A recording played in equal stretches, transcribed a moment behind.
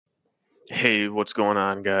Hey, what's going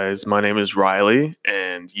on, guys? My name is Riley,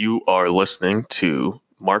 and you are listening to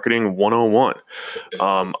Marketing 101.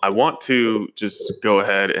 I want to just go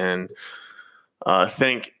ahead and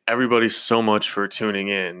thank everybody so much for tuning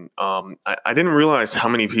in. I didn't realize how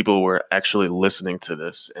many people were actually listening to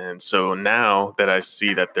this. And so now that I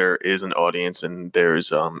see that there is an audience and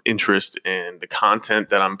there's interest in the content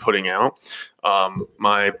that I'm putting out,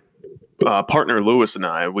 my partner Lewis and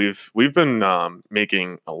I, we've been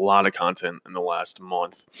making a lot of content in the last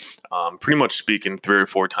month, pretty much speaking 3 or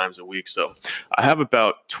 4 times a week. So I have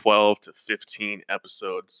about 12 to 15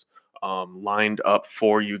 episodes lined up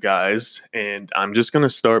for you guys, and I'm just gonna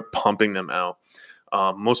start pumping them out.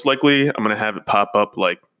 Most likely, I'm gonna have it pop up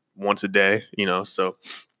like once a day. So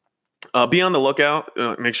be on the lookout.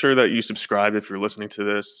 Make sure that you subscribe if you're listening to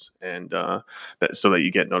this, and that so that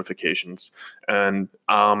you get notifications. And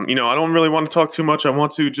I don't really want to talk too much. I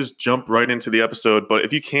want to just jump right into the episode. But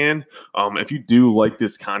if you can, if you do like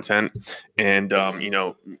this content, and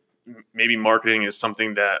maybe marketing is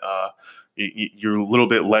something that you're a little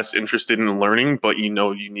bit less interested in learning, but you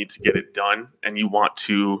need to get it done, and you want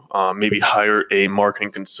to maybe hire a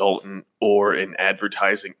marketing consultant or an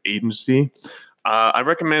advertising agency. I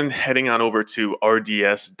recommend heading on over to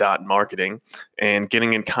rds.marketing and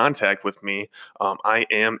getting in contact with me. I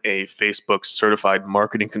am a Facebook certified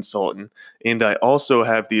marketing consultant, and I also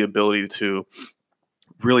have the ability to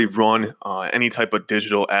really run any type of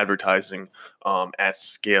digital advertising at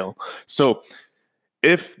scale. So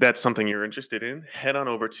if that's something you're interested in, head on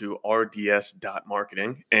over to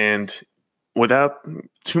rds.marketing. And without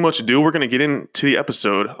too much ado, we're going to get into the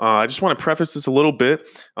episode. I just want to preface this a little bit.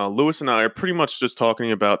 Lewis and I are pretty much just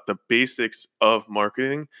talking about the basics of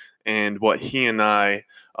marketing and what he and I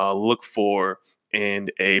look for in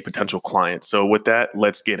a potential client. So with that,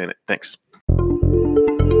 let's get in it. Thanks.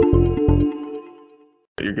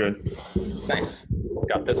 You're good. Nice.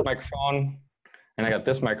 Got this microphone, and I got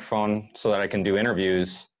this microphone so that I can do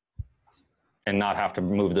interviews and not have to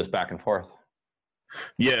move this back and forth.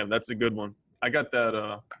 Yeah, that's a good one. I got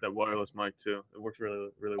that wireless mic too. It works really,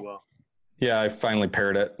 really well. Yeah, I finally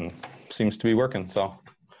paired it and seems to be working. So,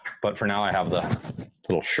 but for now I have the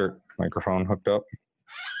little shirt microphone hooked up.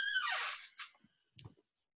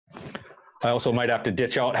 I also might have to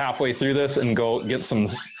ditch out halfway through this and go get some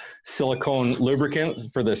silicone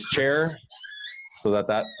lubricant for this chair so that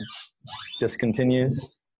discontinues.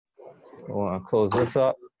 We'll close this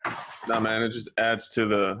up. No, man, it just adds to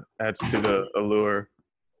the allure.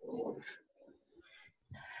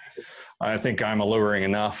 I think I'm alluring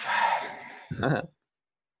enough.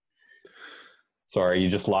 Sorry, you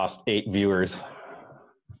just lost 8 viewers.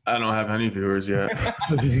 I don't have any viewers yet.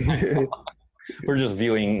 We're just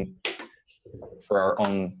viewing for our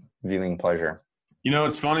own viewing pleasure.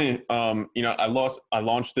 It's funny. I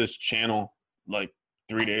launched this channel like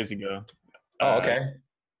 3 days ago. Oh, okay.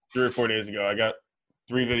 3 or 4 days ago. I got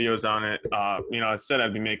 3 videos on it. I said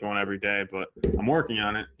I'd be making one every day, but I'm working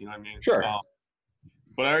on it. You know what I mean? Sure.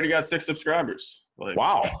 But I already got 6 subscribers.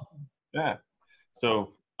 Wow. Yeah.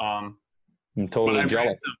 So I'm totally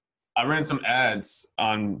jealous. I ran some ads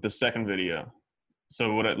on the second video.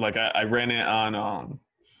 So I ran it on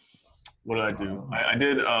what did I do? I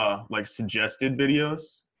did like suggested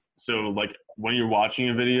videos. So like when you're watching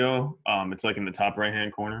a video, it's like in the top right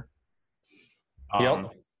hand corner.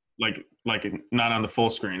 Yep. Like not on the full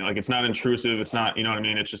screen. Like it's not intrusive. It's not, you know what I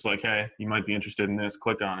mean? It's just like, hey, you might be interested in this.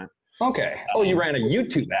 Click on it. Okay. Oh, you ran a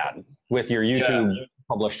YouTube ad with your YouTube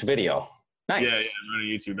published video. Nice. Yeah, I ran a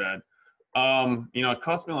YouTube ad. It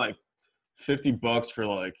cost me like $50 for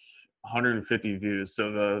like 150 views.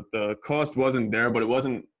 So the cost wasn't there, but it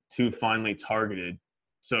wasn't too finely targeted.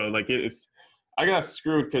 So like I got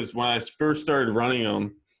screwed because when I first started running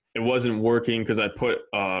them, it wasn't working because I put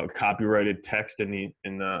copyrighted text in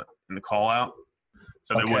the call out.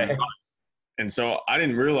 So they wouldn't run. And so I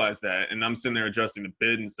didn't realize that, and I'm sitting there adjusting the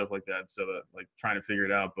bid and stuff like that, so that like trying to figure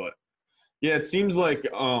it out. But yeah, it seems like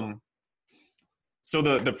so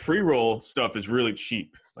the pre-roll stuff is really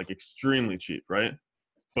cheap, like extremely cheap, right?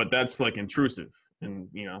 But that's like intrusive, and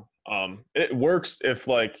it works if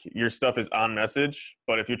like your stuff is on message,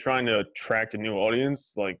 but if you're trying to attract a new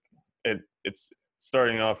audience, like it's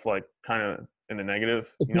starting off like kind of in the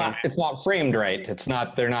negative. It's not framed right. It's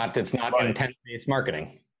not right. Intent-based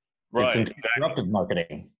marketing. Right. It's interrupted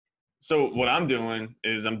marketing. So what I'm doing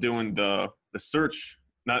is I'm doing the search,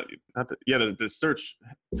 the search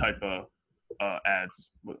type of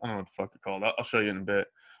ads. I don't know what the fuck they're called. I'll show you in a bit.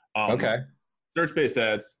 Okay. Search-based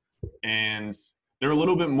ads, and they're a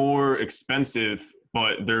little bit more expensive,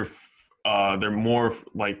 but they're more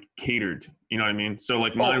like catered. You know what I mean? So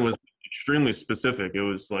like mine was extremely specific. It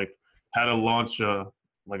was like how to launch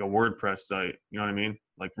like a WordPress site. You know what I mean?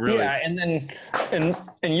 Like really. Yeah, and then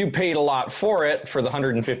and you paid a lot for it for the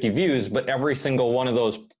 150 views, but every single one of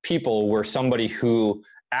those people were somebody who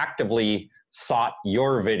actively sought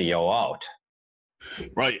your video out.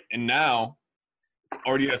 Right. And now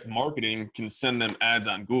RDS Marketing can send them ads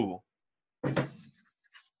on Google.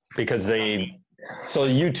 Because so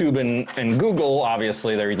YouTube and Google,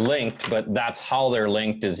 obviously they're linked, but that's how they're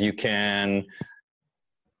linked is because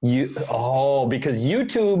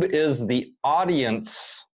YouTube is the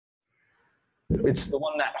audience. It's the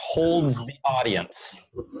one that holds the audience.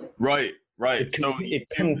 Right. It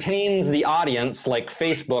contains the audience like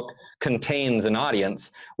Facebook contains an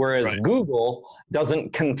audience, whereas Google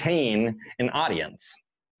doesn't contain an audience.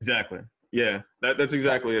 Exactly. Yeah, that's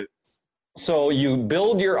exactly it. So you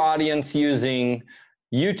build your audience using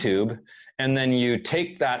YouTube, and then you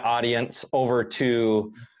take that audience over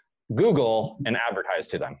to Google and advertise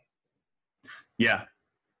to them. Yeah,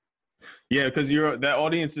 because that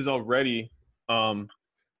audience is already,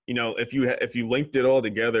 if you linked it all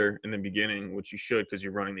together in the beginning, which you should because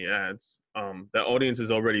you're running the ads, that audience is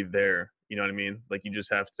already there. You know what I mean? Like you just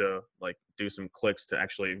have to like do some clicks to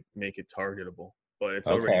actually make it targetable, but it's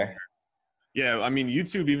already there. Yeah, I mean,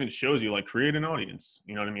 YouTube even shows you like create an audience.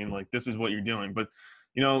 You know what I mean? Like this is what you're doing. But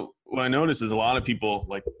what I notice is a lot of people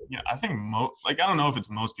like, I think I don't know if it's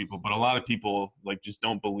most people, but a lot of people like just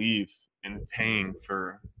don't believe in paying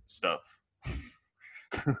for stuff.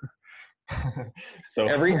 So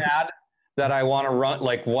every ad that I want to run,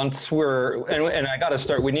 like once and I got to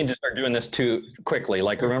start, we need to start doing this too quickly.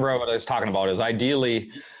 Like remember what I was talking about is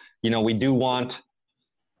ideally, we do want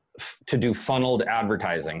to do funneled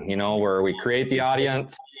advertising, where we create the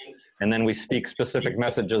audience and then we speak specific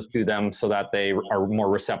messages to them so that they are more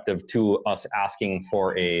receptive to us asking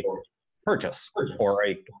for a purchase or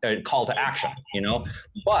a call to action,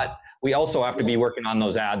 but we also have to be working on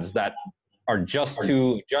those ads that are just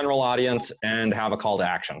to general audience and have a call to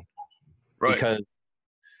action. Right. Because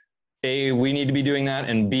A, we need to be doing that,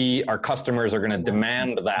 and B, our customers are going to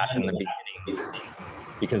demand that in the beginning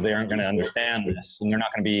because they aren't going to understand this, and they're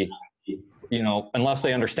not going to be, unless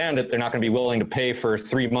they understand it, they're not going to be willing to pay for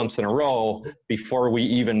 3 months in a row before we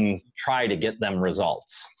even try to get them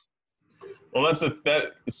results. Well,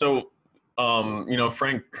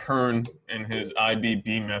 Frank Kern in his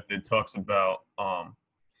IBB method talks about,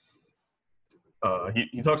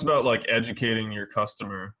 he talks about like educating your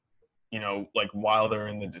customer, like while they're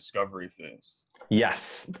in the discovery phase.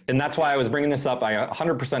 Yes. And that's why I was bringing this up. I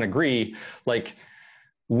 100% agree. Like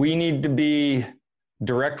we need to be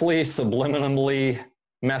directly, subliminally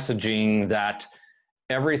messaging that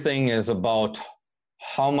everything is about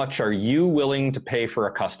how much are you willing to pay for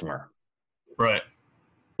a customer? Right.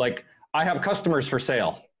 Like I have customers for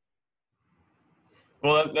sale.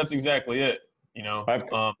 Well, that's exactly it. I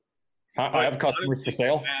have customers for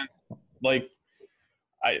sale. Like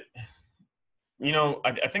I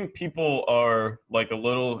think people are like a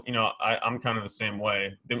little, I'm kind of the same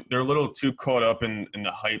way. They're a little too caught up in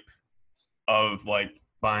the hype of like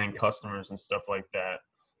buying customers and stuff like that.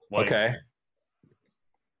 Like, okay.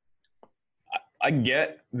 I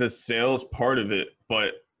get the sales part of it,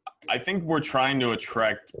 but I think we're trying to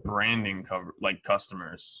attract branding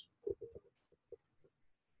customers.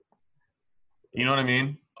 You know what I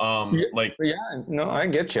mean? I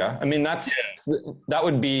get you. I mean, that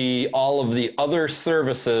would be all of the other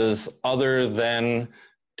services other than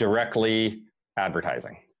directly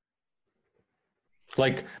advertising.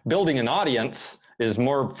 Like building an audience is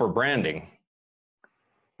more for branding.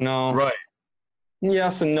 No. Right.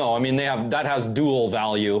 Yes and no. I mean, that has dual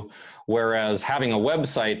value, whereas having a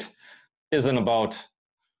website isn't about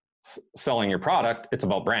selling your product, it's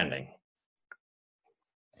about branding.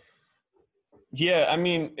 Yeah, I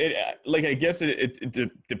mean, I guess it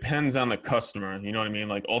depends on the customer. You know what I mean?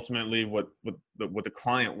 Like ultimately, what the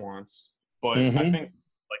client wants. But I think, like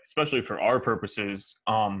especially for our purposes,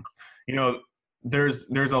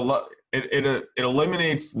 there's a lot. It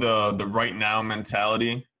eliminates the right now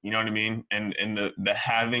mentality. You know what I mean? And the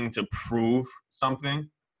having to prove something.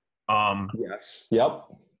 Yes. Yep.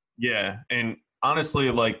 Yeah, and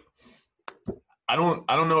honestly, like. I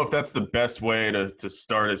don't know if that's the best way to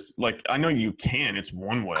start. Like, I know you can, it's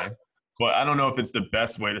one way, but I don't know if it's the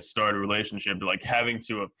best way to start a relationship, like having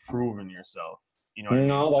to have proven yourself. You know what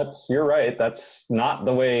I mean? You're right. That's not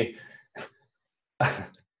the way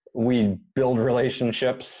we build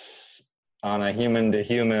relationships on a human to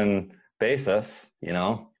human basis.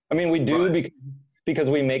 I mean, we do because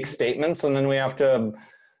we make statements and then we have to,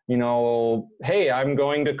 hey, I'm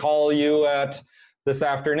going to call you at this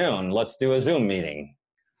afternoon, let's do a Zoom meeting.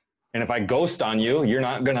 And if I ghost on you, you're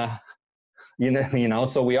not gonna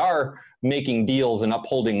So we are making deals and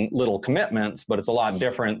upholding little commitments, but it's a lot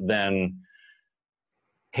different than,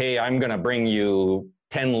 hey, I'm going to bring you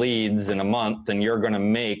 10 leads in a month and you're going to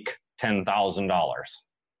make $10,000.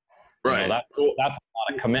 Right. That's a lot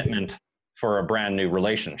of commitment for a brand new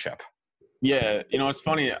relationship. Yeah. It's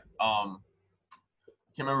funny. I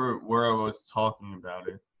can't remember where I was talking about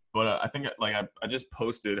it, but I think I just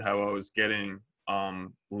posted how I was getting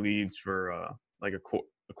leads for like a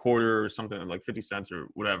quarter or something, like 50 cents or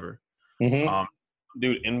whatever. Mm-hmm.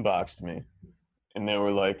 Dude inboxed me and they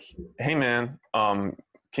were like, hey man,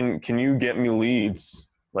 can you get me leads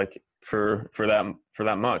like for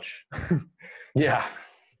that much? Yeah.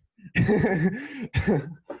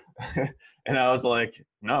 And I was like,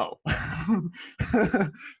 no.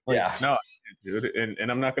 Yeah. No, dude.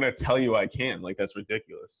 And I'm not gonna tell you I can. Like, that's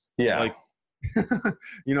ridiculous. Yeah. Like,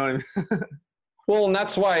 you know what I mean? Well, and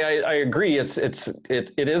that's why I agree. It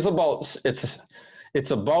is about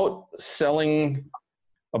it's about selling,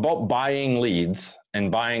 about buying leads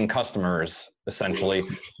and buying customers essentially,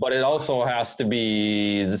 but it also has to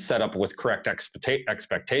be set up with correct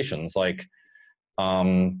expectations. Like,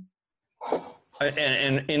 and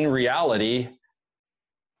in reality,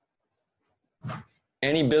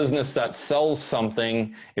 any business that sells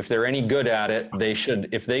something, if they're any good at it,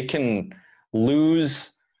 if they can lose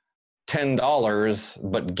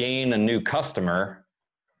 $10 but gain a new customer,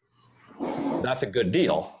 that's a good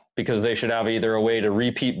deal, because they should have either a way to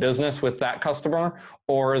repeat business with that customer,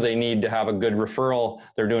 or they need to have a good referral.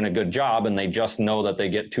 They're doing a good job and they just know that they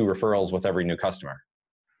get 2 referrals with every new customer.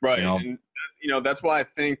 Right. And that's why I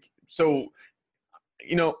think so.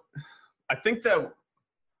 I think that,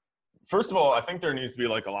 first of all, I think there needs to be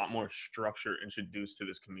like a lot more structure introduced to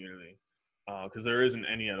this community, because there isn't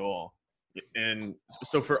any at all. And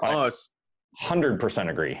so for us, 100%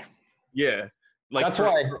 agree. Yeah. Like, that's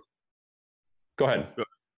why. Go ahead.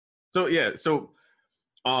 So yeah. So,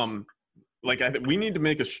 like, I think we need to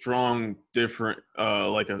make a strong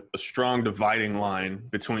like a strong dividing line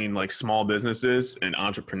between like small businesses and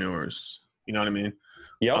entrepreneurs. You know what I mean?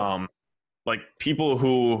 Yep. Like people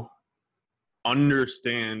who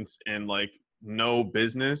understand and like know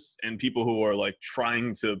business, and people who are like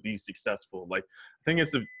trying to be successful. Like, I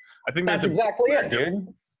think that's exactly it, dude.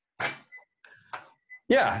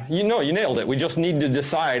 Yeah, you nailed it. We just need to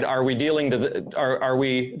decide, are we dealing to are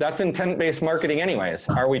we, that's intent-based marketing anyways.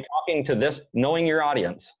 Are we talking to this, knowing your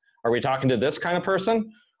audience? Are we talking to this kind of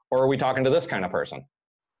person, or are we talking to this kind of person?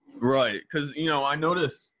 Right. Because, I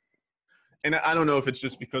notice, and I don't know if it's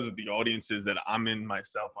just because of the audiences that I'm in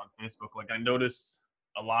myself on Facebook. Like, I notice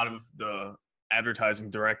a lot of the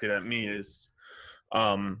advertising directed at me is,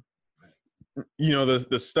 the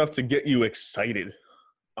stuff to get you excited.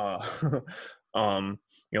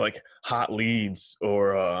 Like hot leads,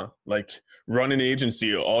 or like run an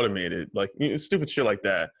agency automated, like stupid shit like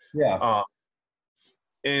that. Yeah.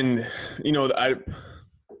 And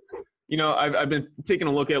I've been taking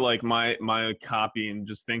a look at like my copy and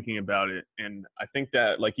just thinking about it, and I think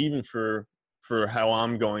that like even for how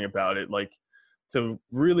I'm going about it, like to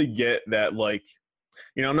really get that, like,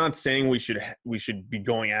 I'm not saying we should be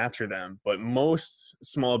going after them, but most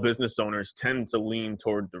small business owners tend to lean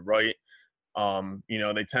toward the right.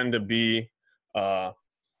 They tend to be a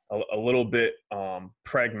little bit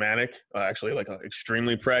pragmatic, actually, like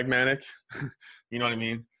extremely pragmatic. You know what I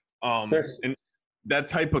mean? And that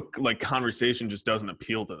type of like conversation just doesn't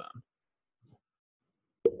appeal to them.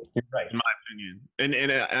 You're right, in my opinion.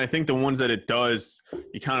 And I think the ones that it does,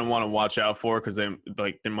 you kind of want to watch out for, because there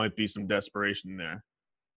might be some desperation there.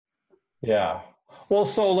 Yeah. Well,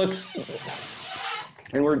 so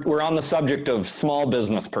and we're on the subject of small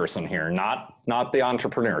business person here, not the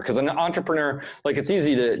entrepreneur. Because an entrepreneur, like, it's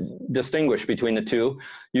easy to distinguish between the two.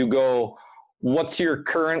 You go, what's your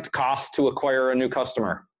current cost to acquire a new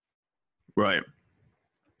customer? Right.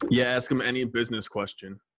 Yeah, ask them any business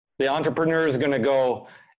question. The entrepreneur is going to go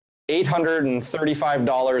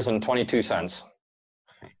 $835.22.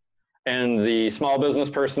 And the small business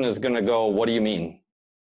person is going to go, what do you mean?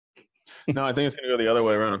 No, I think it's going to go the other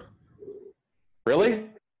way around. Really?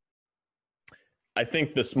 I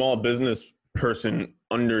think the small business person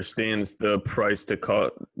understands the price to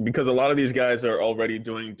cost, because a lot of these guys are already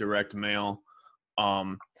doing direct mail.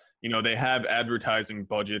 They have advertising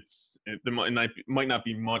budgets. It might not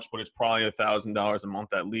be much, but it's probably $1,000 a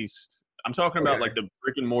month at least. I'm talking about like the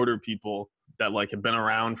brick and mortar people that like have been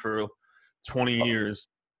around for 20 years.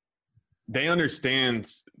 They understand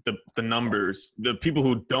the numbers. The people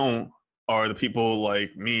who don't are the people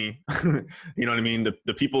like me. You know what I mean?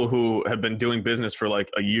 The people who have been doing business for like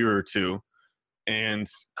a year or two and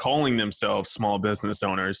calling themselves small business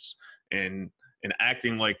owners and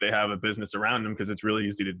acting like they have a business around them because it's really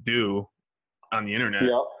easy to do on the internet.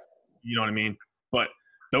 Yep. You know what I mean? But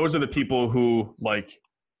those are the people who like,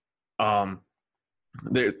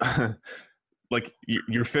 they like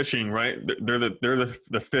you're fishing, right? They're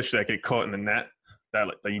the fish that get caught in the net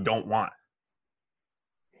that you don't want.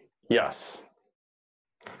 Yes.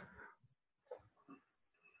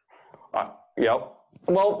 Yep.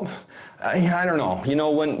 Well, I don't know. You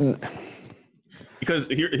know, because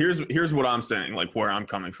here's what I'm saying, like where I'm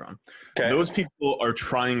coming from. Okay. Those people are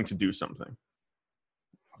trying to do something.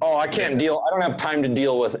 Oh, I can't deal. I don't have time to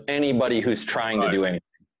deal with anybody who's trying to do anything.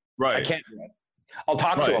 Right. I can't do it. I'll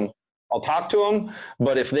talk to them. I'll talk to them,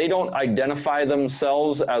 but if they don't identify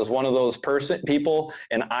themselves as one of those people,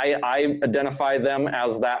 and I identify them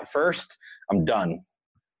as that first, I'm done.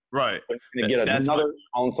 Right. I'm going to get another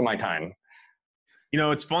ounce of my time. You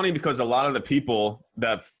know, it's funny because a lot of the people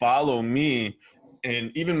that follow me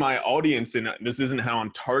and even my audience, and this isn't how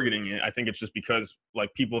I'm targeting it, I think it's just because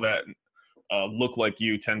like people that look like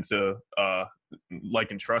you tend to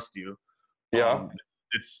like and trust you. Yeah.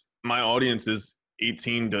 It's my audience is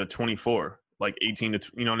 18 to 24, like 18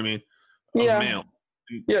 to, you know what I mean? Yeah. Male.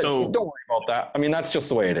 Yeah. So don't worry about that. I mean, that's just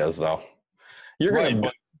the way it is though. You're going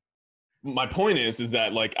to. My point is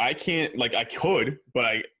that like I can't, like I could, but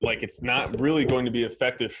it's not really going to be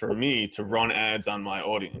effective for me to run ads on my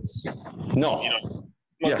audience. No. You know,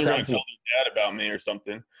 unless they're going to tell their dad about me or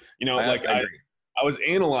something. You know, I was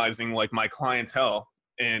analyzing like my clientele,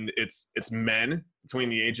 and it's men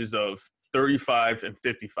between the ages of 35 and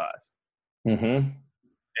 55. Mm-hmm.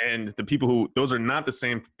 And the people those are not the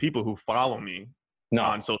same people who follow me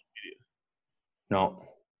on social media. No.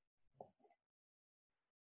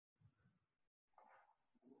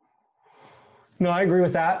 No, I agree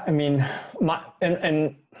with that. I mean,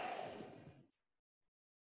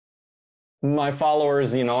 my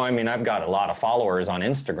followers, you know, I mean, I've got a lot of followers on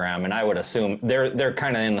Instagram, and I would assume they're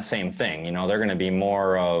kind of in the same thing. You know, they're going to be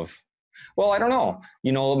more of, well, I don't know.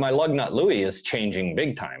 You know, my Lugnut Louie is changing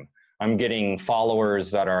big time. I'm getting followers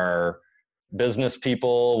that are business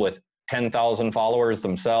people with 10,000 followers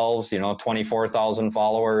themselves, you know, 24,000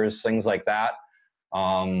 followers, things like that.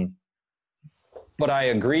 But I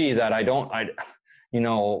agree that you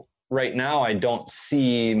know, right now I don't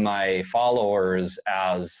see my followers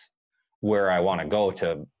as where I want to go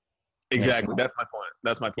to. Exactly. That's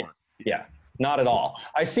my point. Yeah, not at all.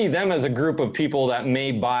 I see them as a group of people that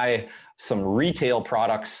may buy some retail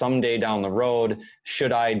products someday down the road,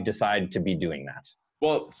 should I decide to be doing that.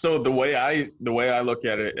 Well, so the way I look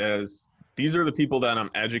at it is these are the people that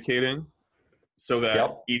I'm educating so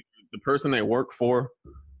that either the person they work for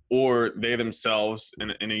or they themselves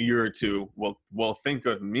in a year or two will think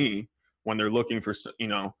of me when they're looking for, you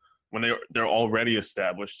know, when they're already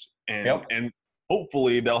established, and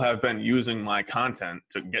hopefully they'll have been using my content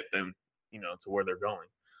to get them, you know, to where they're going.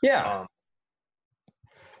 Yeah.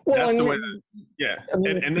 Well, that's the way. I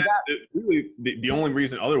mean, and really the only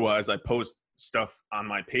reason otherwise I post stuff on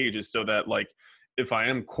my page is so that like if I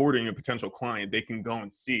am courting a potential client, they can go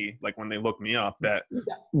and see, like when they look me up, that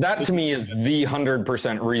to me is the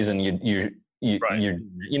 100% reason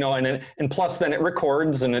you know, and plus then it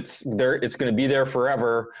records and it's going to be there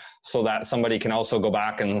forever, so that somebody can also go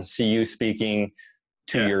back and see you speaking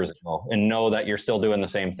 2 years ago and know that you're still doing the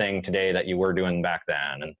same thing today that you were doing back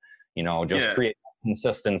then, and you know, just create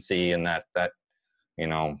consistency and that you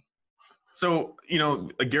know. So, you know,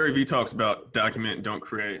 Gary Vee talks about document, don't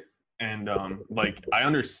create. And like, I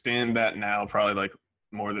understand that now, probably like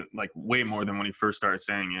way more than when he first started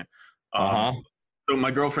saying it. So my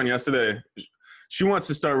girlfriend yesterday, she wants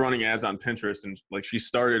to start running ads on Pinterest, and like she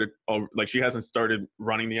hasn't started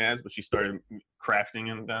running the ads, but she started crafting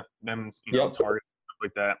them, you know, target stuff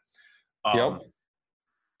like that.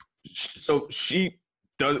 So she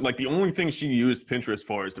does, like, the only thing she used Pinterest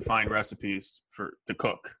for is to find recipes to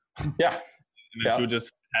cook. Yeah. And then she would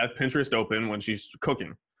just have Pinterest open when she's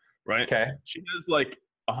cooking. Right. Okay. She has like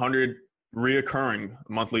 100 reoccurring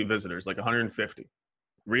monthly visitors, like 150.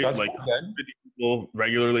 That's like good. 150 people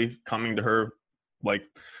regularly coming to her, like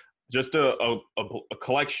just a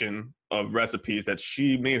collection of recipes that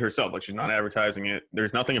she made herself. Like she's not advertising it.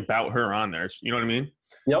 There's nothing about her on there. You know what I mean?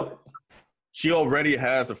 Yep. She already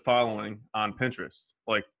has a following on Pinterest.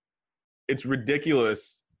 Like, it's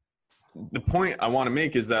ridiculous. The point I want to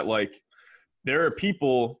make is that like there are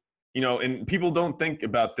people, you know, and people don't think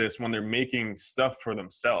about this when they're making stuff for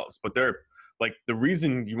themselves, but they're like, the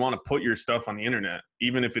reason you want to put your stuff on the internet,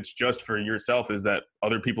 even if it's just for yourself, is that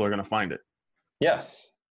other people are going to find it. Yes.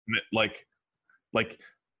 Like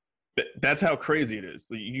that's how crazy it is.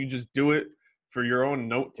 You just do it for your own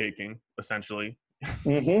note taking, essentially.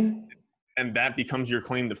 Mm-hmm. and that becomes your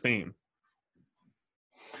claim to fame.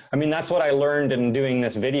 I mean, that's what I learned in doing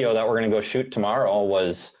this video that we're going to go shoot tomorrow.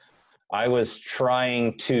 Was I was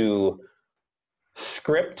trying to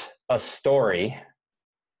script a story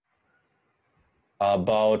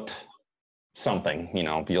about something, you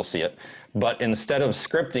know, you'll see it. But instead of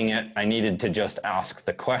scripting it, I needed to just ask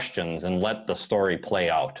the questions and let the story play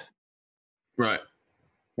out. Right.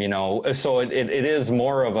 You know, so it is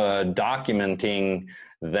more of a documenting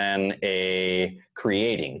than a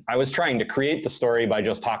creating. I was trying to create the story by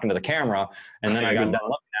just talking to the camera, and then I got done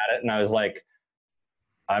looking at it and I was like,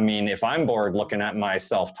 I mean, if I'm bored looking at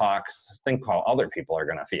myself talk, think how other people are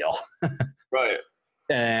going to feel. Right.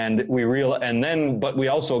 And but we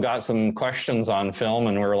also got some questions on film,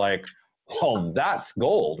 and we're like, oh, that's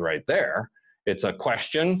gold right there. It's a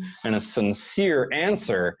question and a sincere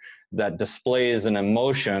answer that displays an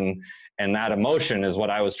emotion, and that emotion is what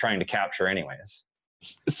I was trying to capture anyways.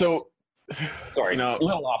 So, sorry, a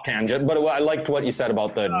little off tangent, but I liked what you said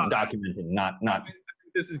about the documenting, not.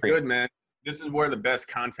 This is good, man. This is where the best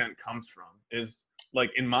content comes from, is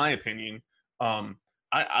like, in my opinion,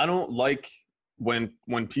 I don't like when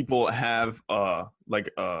people have an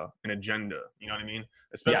agenda, you know what I mean?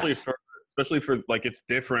 Especially for like, it's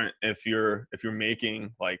different if you're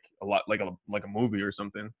making like a lot, like a movie or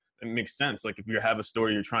something. It makes sense. Like if you have a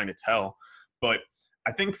story you're trying to tell, but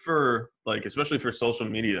I think for like, especially for social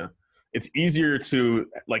media, it's easier to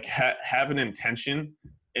like have an intention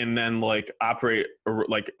and then like operate or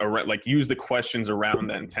like use the questions around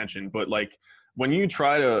that intention. But like when you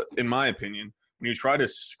try to, in my opinion, when you try to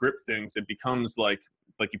script things, it becomes like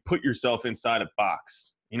you put yourself inside a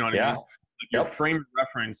box. You know what I mean? Like your frame of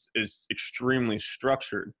reference is extremely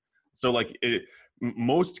structured. So like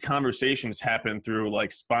most conversations happen through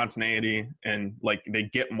like spontaneity, and like they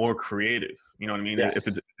get more creative. You know what I mean? Yes. If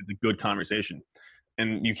it's a good conversation,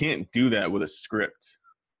 and you can't do that with a script.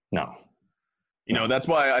 No. You know, that's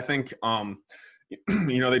why I think,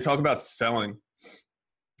 you know, they talk about selling.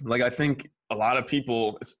 Like, I think a lot of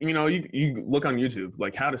people, you know, you look on YouTube,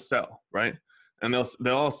 like how to sell, right? And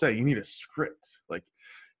they'll all say, you need a script. Like,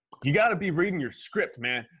 you got to be reading your script,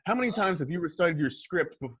 man. How many times have you recited your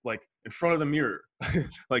script, like in front of the mirror?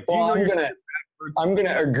 Like, do you know your script backwards? I'm going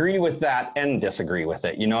to agree with that and disagree with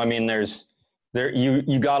it. You know, I mean,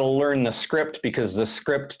 you got to learn the script, because the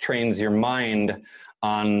script trains your mind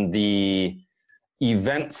on the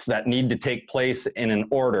events that need to take place in an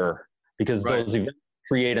order, because those events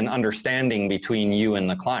create an understanding between you and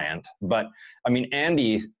the client. But I mean,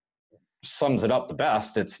 Andy sums it up the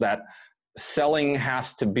best. It's that selling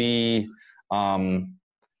has to be,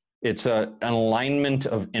 it's an alignment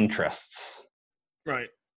of interests. Right.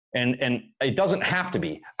 And it doesn't have to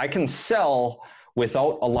be. I can sell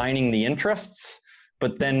without aligning the interests,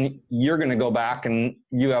 but then you're going to go back and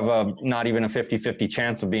you have not even a 50-50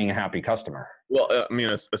 chance of being a happy customer. Well, I mean,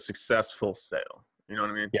 a successful sale. You know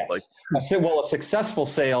what I mean? Yes. Like, a successful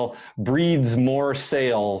sale breeds more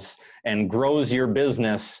sales and grows your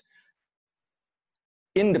business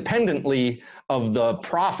independently of the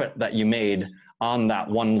profit that you made on that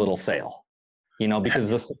one little sale. You know, because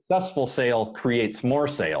the successful sale creates more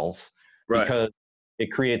sales, because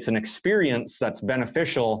it creates an experience that's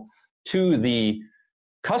beneficial to the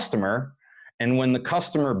customer. And when the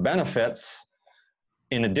customer benefits,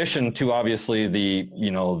 in addition to obviously the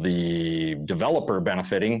developer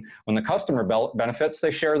benefiting, when the customer benefits,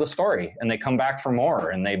 they share the story and they come back for more,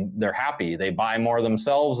 and they're happy. They buy more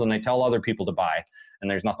themselves and they tell other people to buy. And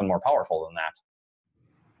there's nothing more powerful than that.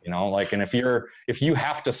 You know, like, and if you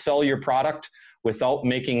have to sell your product without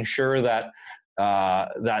making sure that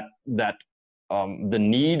the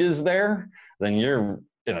need is there, then you're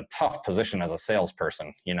in a tough position as a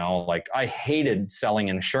salesperson. You know, like I hated selling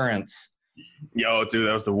insurance. Yo, dude,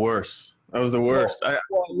 that was the worst. That was the worst. I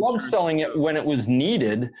loved selling it when it was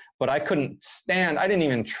needed, but I didn't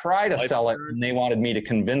even try to sell it, and they wanted me to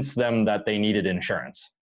convince them that they needed insurance.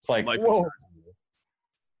 It's like, whoa.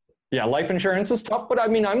 Yeah, life insurance is tough, but I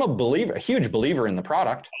mean, I'm a huge believer in the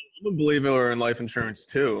product. I'm a believer in life insurance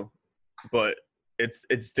too, but it's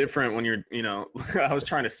different when you're, you know, I was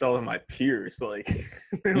trying to sell to my peers, like.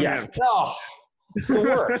 Yes. Oh, it's the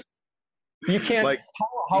worst. You can't, like,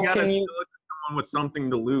 how you gotta can you? sell it to someone with something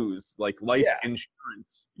to lose, like life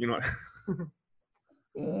insurance, you know.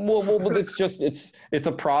 Well, it's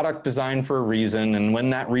a product designed for a reason, and when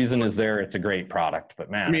that reason is there, it's a great product. But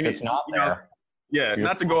man, I mean, if it's not there. Yeah,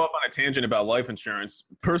 not to go off on a tangent about life insurance.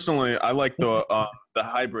 Personally, I like the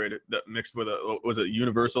hybrid that mixed with was it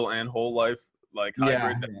universal and whole life, like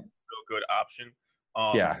hybrid. That's a real good option.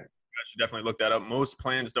 I should definitely look that up. Most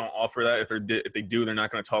plans don't offer that. If they do, they're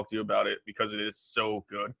not going to talk to you about it because it is so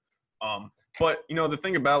good. But you know, the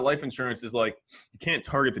thing about life insurance is like you can't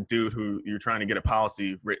target the dude who you're trying to get a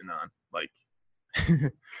policy written on. Like you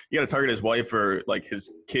got to target his wife or like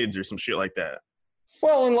his kids or some shit like that.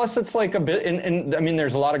 Well, unless it's like a bit, and I mean,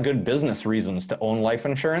 there's a lot of good business reasons to own life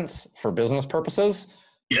insurance for business purposes.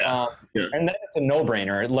 Yeah. Yeah. And then it's a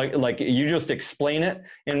no-brainer. Like you just explain it,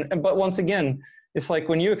 but once again, it's like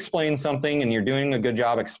when you explain something and you're doing a good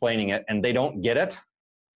job explaining it, and they don't get it.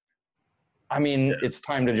 I mean, it's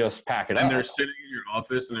time to just pack it up. And they're sitting in your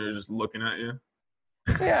office and they're just looking at you.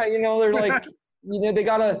 Yeah, you know, they're like, you know, they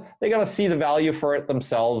gotta see the value for it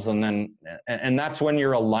themselves, and that's when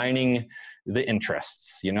you're aligning the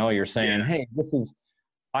interests. You know, you're saying, hey, this is,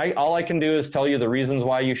 all I can do is tell you the reasons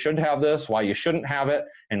why you should have this, why you shouldn't have it,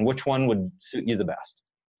 and which one would suit you the best.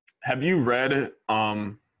 Have you read,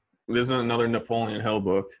 this is another Napoleon Hill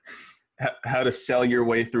book, How to Sell Your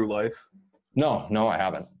Way Through Life? No, I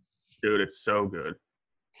haven't. Dude, it's so good.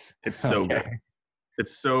 It's so good.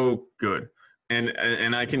 It's so good.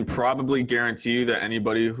 And I can probably guarantee you that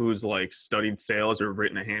anybody who's like studied sales or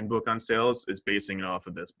written a handbook on sales is basing it off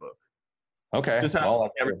of this book. Okay. Just how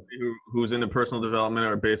everybody who's into personal development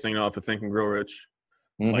are basing it off of Think and Grow Rich.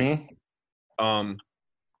 Mm-hmm. Like,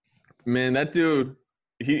 man, that dude,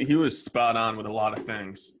 he was spot on with a lot of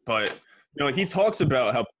things. But, you know, he talks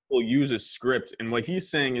about how people use a script. And what he's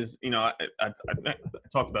saying is, you know, I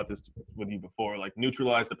talked about this with you before, like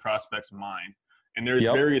neutralize the prospect's mind. And there's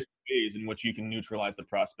various ways in which you can neutralize the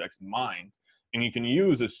prospect's mind. And you can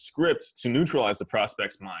use a script to neutralize the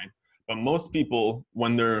prospect's mind. But most people,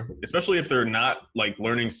 when they're, especially if they're not like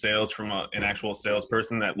learning sales from an actual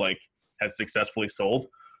salesperson that like has successfully sold,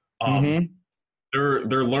 they're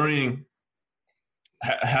learning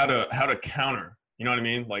how to counter. You know what I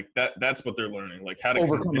mean? Like that's what they're learning. Like how to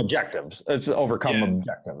overcome objectives. It's overcome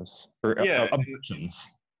objectives or objections.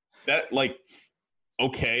 That like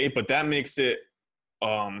okay, but that makes it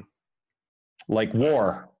like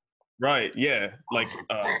war. Right. Yeah. Like,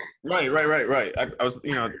 right. I was,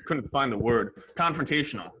 you know, couldn't find the word.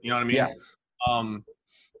 Confrontational. You know what I mean? Yes.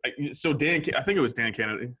 So I think it was Dan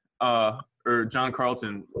Kennedy, or John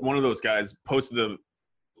Carlton, one of those guys posted it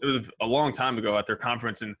was a long time ago at their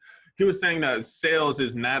conference. And he was saying that sales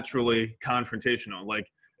is naturally confrontational. Like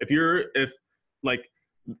if you're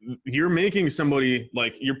making somebody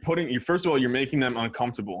like first of all, you're making them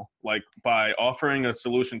uncomfortable, like by offering a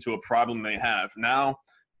solution to a problem they have. Now,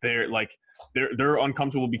 they're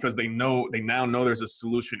uncomfortable because they now know there's a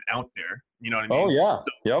solution out there. You know what I mean? Oh yeah. So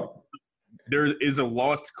yep. There is a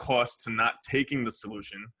lost cost to not taking the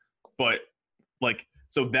solution, but like,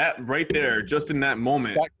 so that right there, just in that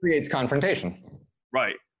moment, that creates confrontation.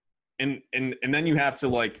 Right. And then you have to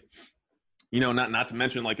like, you know, not to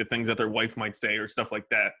mention like the things that their wife might say or stuff like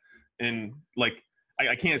that. And like,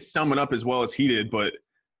 I can't sum it up as well as he did, but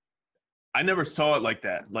I never saw it like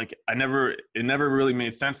that. Like it never really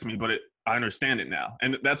made sense to me, but I understand it now.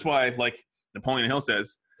 And that's why, like Napoleon Hill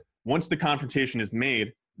says, once the confrontation is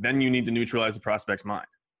made, then you need to neutralize the prospect's mind.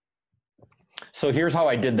 So here's how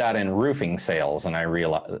I did that in roofing sales. And I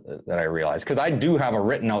realized, because I do have a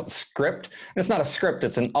written out script. It's not a script.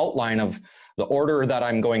 It's an outline of the order that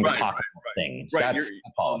I'm going to talk about things. Right. That's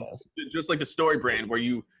all it is. Just like the story brand where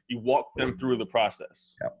you walk them through the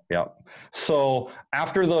process. Yep. So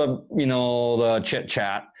after the chit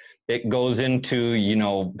chat, it goes into, you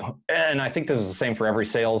know, and I think this is the same for every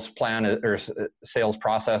sales plan or sales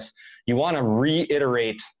process. You want to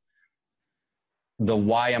reiterate the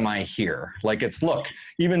why am I here? Like look,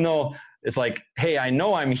 even though it's like, hey, I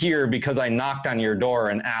know I'm here because I knocked on your door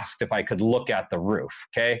and asked if I could look at the roof.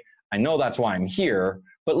 Okay. I know that's why I'm here,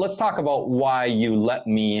 but let's talk about why you let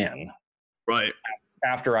me in. Right.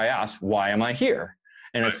 After I ask, why am I here?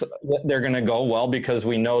 And they're going to go, well, because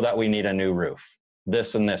we know that we need a new roof.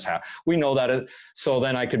 This and this. We know that. So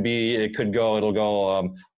then it'll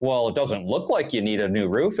go, well, it doesn't look like you need a new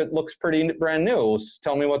roof. It looks pretty brand new.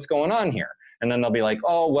 Tell me what's going on here. And then they'll be like,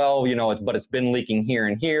 oh, well, you know, but it's been leaking here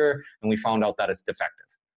and here, and we found out that it's defective.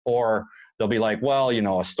 Or they'll be like, well, you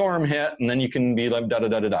know, a storm hit, and then you can be like,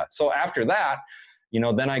 da-da-da-da-da. So after that, you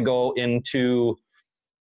know, then I go into,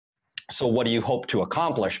 so what do you hope to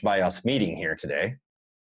accomplish by us meeting here today?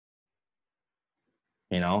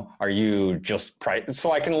 You know, are you just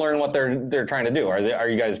so I can learn what they're trying to do. Are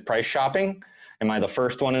you guys price shopping? Am I the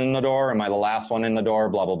first one in the door? Am I the last one in the door?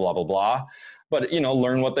 Blah, blah, blah, blah, blah. But, you know,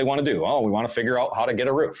 learn what they want to do. Oh, we want to figure out how to get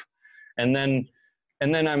a roof. And then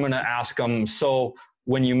I'm going to ask them, so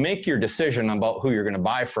when you make your decision about who you're going to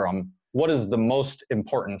buy from, what is the most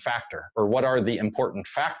important factor, or what are the important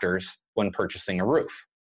factors when purchasing a roof?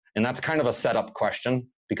 And that's kind of a setup question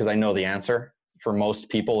because I know the answer for most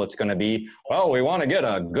people, it's going to be, well, we want to get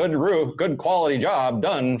a good roof, good quality job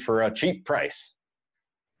done for a cheap price.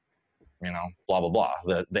 You know, blah, blah,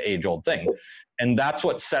 blah, the age old thing. And that's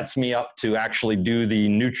what sets me up to actually do the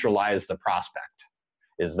neutralize the prospect,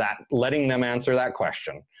 is that letting them answer that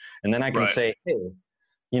question. And then I can say, hey,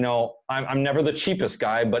 you know, I'm never the cheapest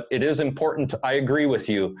guy, but it is important. I agree with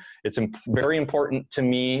you. It's very important to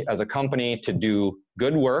me as a company to do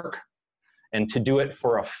good work and to do it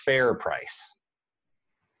for a fair price.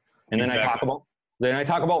 And then I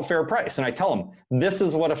talk about fair price, and I tell them, this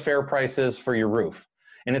is what a fair price is for your roof.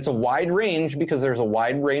 And it's a wide range because there's a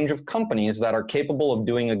wide range of companies that are capable of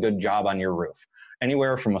doing a good job on your roof.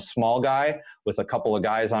 Anywhere from a small guy with a couple of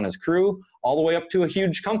guys on his crew, all the way up to a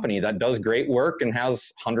huge company that does great work and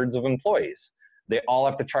has hundreds of employees. They all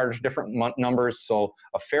have to charge different numbers. So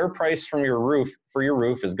a fair price for your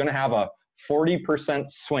roof is going to have a 40%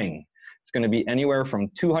 swing. It's going to be anywhere from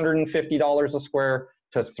 $250 a square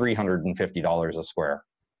to $350 a square.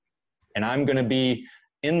 And I'm going to be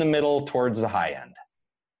in the middle towards the high end.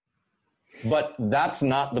 But that's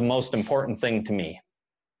not the most important thing to me.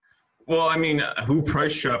 Well, I mean, who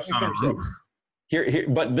price shops on a roof?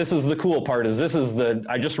 But this is the cool part,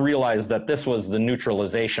 I just realized that this was the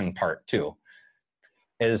neutralization part too.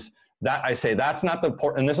 Is that I say that's not the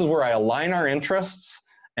important, and this is where I align our interests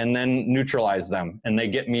and then neutralize them. And they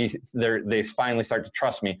get me there, they finally start to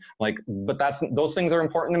trust me. Like, but those things are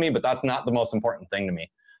important to me, but that's not the most important thing to me.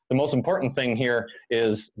 The most important thing here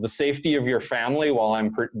is the safety of your family while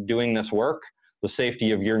I'm doing this work, the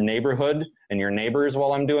safety of your neighborhood and your neighbors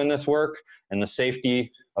while I'm doing this work, and the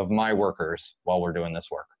safety of my workers while we're doing this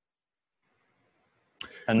work.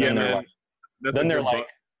 And then they're like,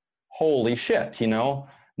 holy shit, you know,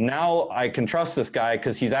 now I can trust this guy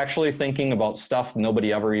because he's actually thinking about stuff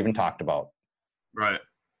nobody ever even talked about. Right.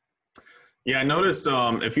 Yeah, I notice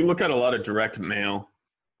if you look at a lot of direct mail,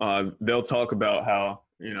 they'll talk about how,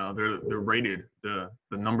 you know, they're rated the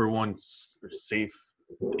number one safe,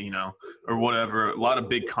 you know, or whatever. A lot of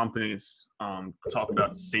big companies talk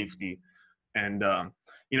about safety, and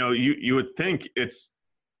you know, you would think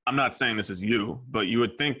I'm not saying this is you, but you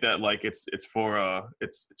would think that like it's for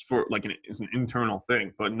like it's an internal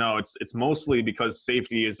thing, but no, it's mostly because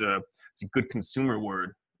safety is it's a good consumer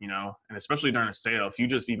word, you know, and especially during a sale, if you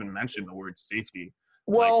just even mention the word safety.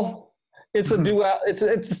 Well, it's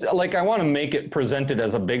it's like, I want to make it presented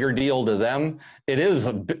as a bigger deal to them. It is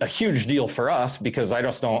a huge deal for us because I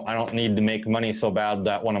don't need to make money so bad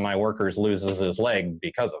that one of my workers loses his leg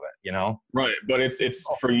because of it, you know? Right. But it's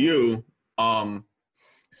for you.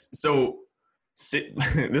 So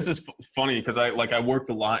this is funny because I worked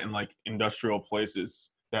a lot in like industrial places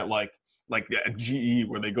that like at GE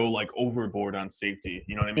where they go like overboard on safety.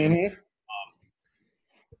 You know what I mean? Mm-hmm.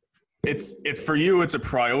 It's for you, it's a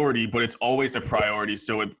priority, but it's always a priority.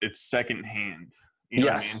 So it's secondhand. You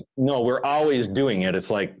know what I mean? No, we're always doing it. It's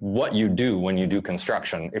like what you do when you do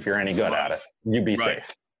construction. If you're any good at it, you be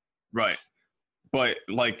safe. Right. But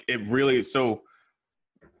like it really, so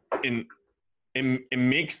it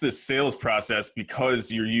makes the sales process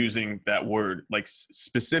because you're using that word, like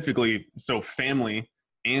specifically, so family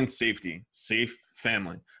and safety, safe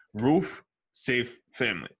family, roof, safe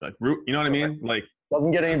family, like roof, you know what I mean? Like,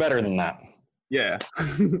 doesn't get any better than that. Yeah.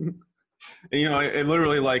 And, you know, it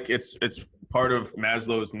literally like it's part of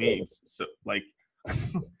Maslow's needs. So like,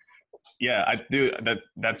 yeah, I do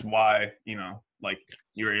that's why, you know, like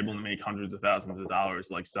you're able to make hundreds of thousands of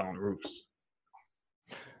dollars, like selling roofs.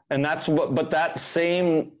 And but that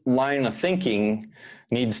same line of thinking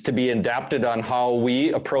needs to be adapted on how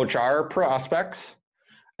we approach our prospects.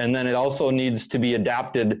 And then it also needs to be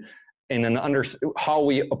adapted in how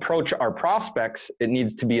we approach our prospects. It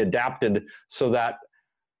needs to be adapted so that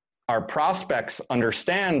our prospects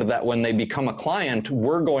understand that when they become a client,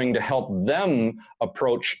 we're going to help them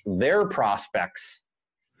approach their prospects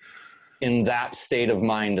in that state of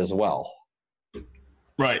mind as well.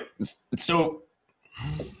 Right. So,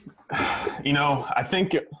 you know, I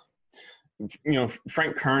think, you know,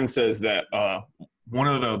 Frank Kern says that one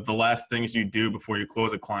of the last things you do before you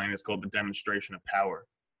close a client is called the demonstration of power.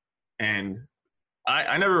 And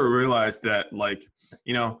I never realized that, like,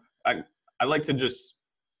 you know, I like to just,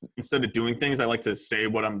 instead of doing things, I like to say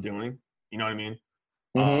what I'm doing. You know what I mean?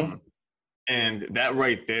 Mm-hmm. And that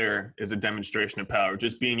right there is a demonstration of power.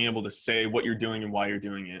 Just being able to say what you're doing and why you're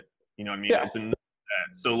doing it. You know what I mean? Yeah. It's enough of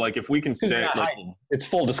that. So, like, if we can say, like, it's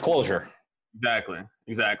full disclosure.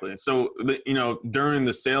 Exactly. So, you know, during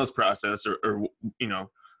the sales process or you know,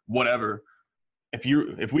 whatever,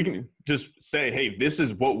 if we can just say, hey, this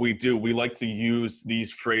is what we do. We like to use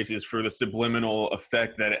these phrases for the subliminal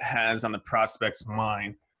effect that it has on the prospect's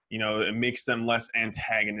mind You know, it makes them less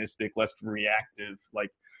antagonistic, less reactive.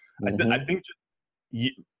 Like, Mm-hmm. I think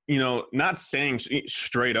just, you know, not saying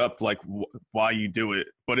straight up like why you do it,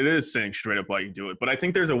 but it is saying straight up why you do it. But I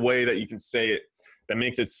think there's a way that you can say it that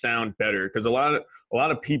makes it sound better, because a lot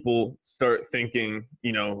of people start thinking,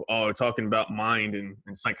 you know, oh, talking about mind and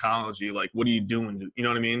psychology, like what are you doing? You know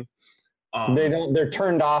what I mean? They're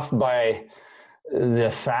turned off by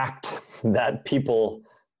the fact that people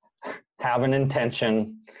have an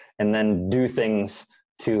intention and then do things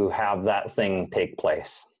to have that thing take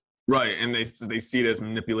place. Right, and they see it as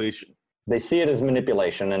manipulation. They see it as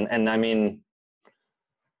manipulation, and I mean,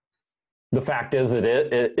 the fact is that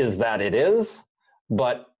it is,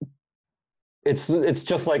 but it's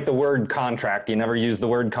just like the word contract. You never use the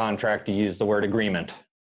word contract, you use the word agreement.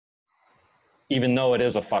 Even though it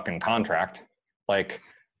is a fucking contract. Like,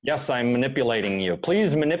 yes, I'm manipulating you.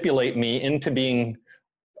 Please manipulate me into being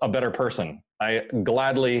a better person. I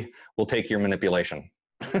gladly will take your manipulation.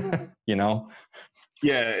 You know?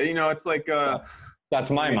 Yeah, you know, it's like that's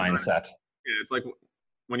my mindset. Yeah, it's like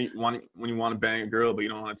when you want to bang a girl, but you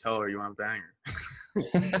don't want to tell her you want to bang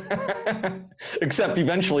her. Except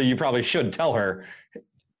eventually, you probably should tell her.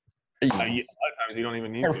 A lot of times you don't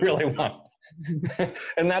even need to. I really want.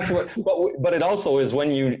 And that's what. But it also is when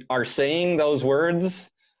you are saying those words,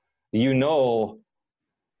 you know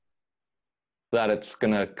that it's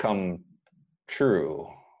gonna come true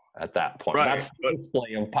at that point. Right. That's the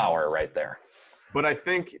display of power right there. But I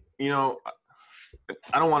think, you know,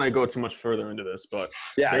 I don't want to go too much further into this, but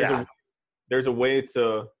there's a way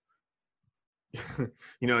to,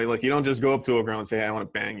 you know, like you don't just go up to a girl and say, hey, I want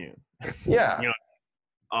to bang you. Yeah. You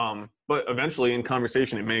know, but eventually in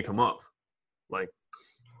conversation, it may come up. Like,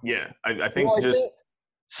 yeah, I think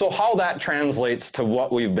so how that translates to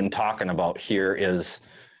what we've been talking about here is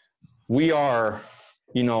we are,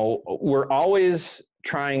 you know, we're always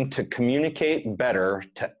trying to communicate better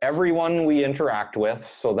to everyone we interact with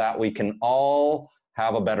so that we can all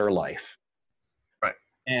have a better life. Right.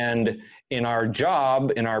 And in our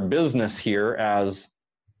job, in our business here as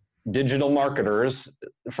digital marketers,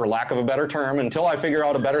 for lack of a better term, until I figure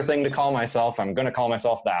out a better thing to call myself, I'm going to call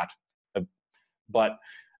myself that. But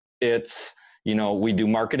it's, you know, we do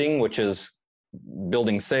marketing, which is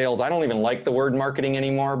building sales. I don't even like the word marketing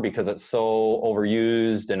anymore because it's so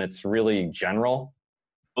overused and it's really general.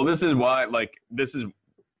 Well, this is why, like,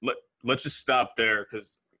 let's just stop there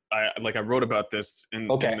because I wrote about this in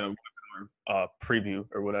the webinar preview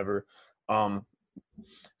or whatever.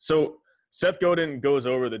 So Seth Godin goes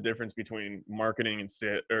over the difference between marketing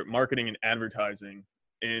and advertising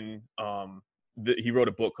in he wrote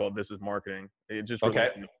a book called This Is Marketing. It just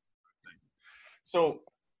released. So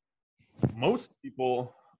most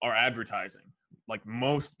people are advertising. Like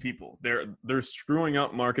most people, they're screwing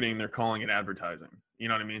up marketing. They're calling it advertising. You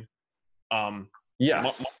know what I mean? Yes.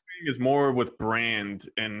 Marketing is more with brand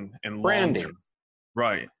and branding.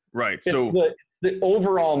 Right. It's so the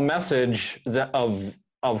overall message of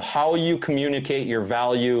how you communicate your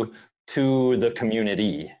value to the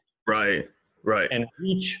community. Right. And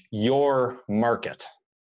reach your market.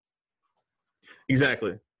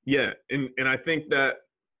 Exactly. Yeah. And I think that,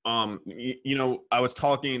 you know, I was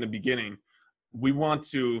talking in the beginning, we want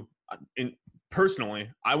to, personally,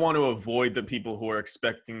 I want to avoid the people who are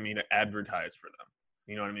expecting me to advertise for them.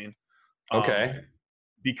 You know what I mean? Okay.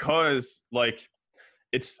 Because like,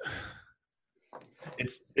 it's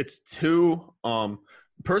too,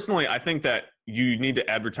 personally, I think that you need to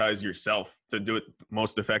advertise yourself to do it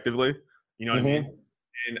most effectively. You know what I mean?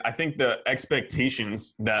 And I think the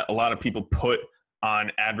expectations that a lot of people put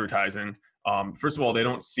on advertising, first of all, they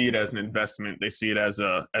don't see it as an investment. They see it as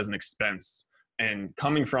an expense. And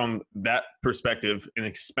coming from that perspective, an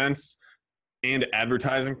expense and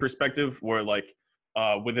advertising perspective, where like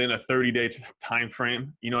within a 30-day time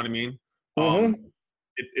frame, you know what I mean?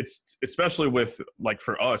 It's especially with like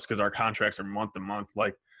for us, because our contracts are month to month.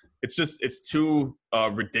 Like it's too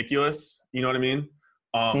ridiculous. You know what I mean?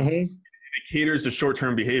 It caters to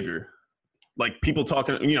short-term behavior. Like people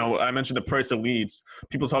talking, you know, I mentioned the price of leads.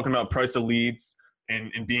 People talking about price of leads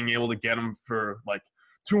and being able to get them for like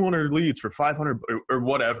 200 leads for 500 or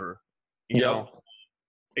whatever. You know,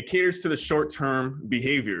 it caters to the short-term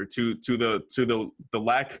behavior, to the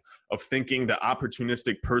lack of thinking, the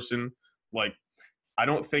opportunistic person. Like, I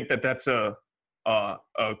don't think that that's a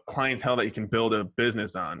clientele that you can build a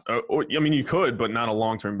business on. Or I mean, you could, but not a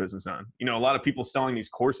long-term business on. You know, a lot of people selling these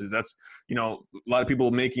courses. That's, you know, a lot of people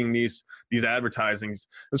making these advertisings.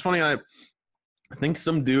 It's funny. I think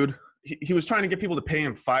some dude, he was trying to get people to pay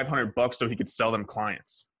him $500 so he could sell them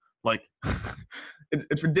clients. Like,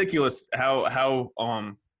 it's ridiculous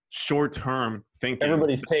how short-term thinking.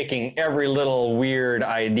 Everybody's taking every little weird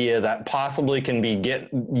idea that possibly can be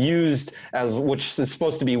used as, which is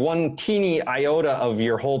supposed to be one teeny iota of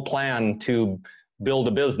your whole plan to build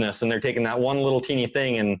a business, and they're taking that one little teeny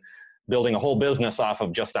thing and building a whole business off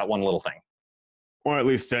of just that one little thing. Or at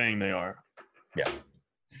least saying they are. Yeah.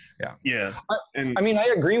 And I mean,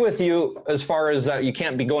 I agree with you as far as that you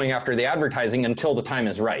can't be going after the advertising until the time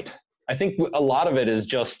is right. I think a lot of it is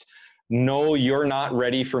just, no, you're not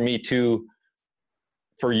ready for you to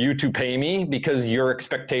pay me because your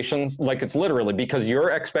expectations, like it's literally because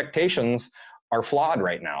your expectations are flawed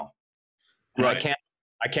right now. And right.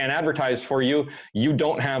 I can't advertise for you. You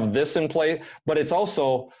don't have this in place, but it's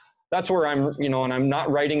also, that's where I'm, and I'm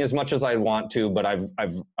not writing as much as I want to, but I've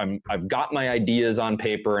got my ideas on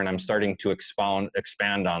paper and I'm starting to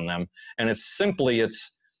expand on them. And it's simply,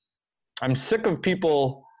 I'm sick of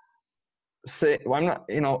people say, well, I'm not,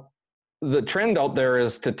 the trend out there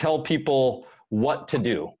is to tell people what to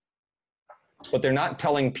do, but they're not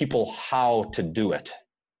telling people how to do it.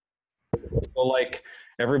 So like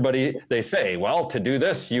everybody, they say, well, to do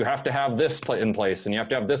this, you have to have this in place, and you have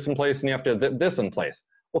to have this in place, and you have to have this in place.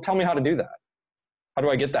 Well, tell me how to do that. How do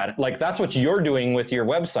I get that? Like, that's what you're doing with your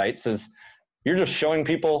websites, is you're just showing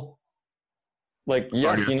people, like,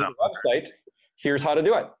 yes, you need a website. Here's how to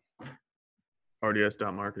do it.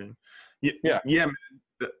 RDS.marketing. Yeah.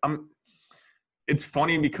 It's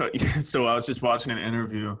funny because, so I was just watching an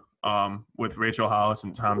interview with Rachel Hollis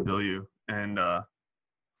and Tom Bilyeu, and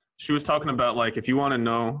she was talking about, like, if you want to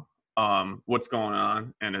know what's going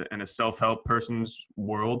on in a self-help person's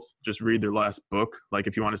world, just read their last book. Like,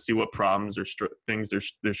 if you want to see what problems or things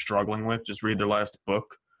they're struggling with, just read their last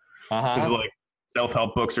book. Because like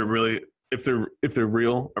self-help books are really, if they're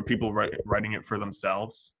real, are people writing it for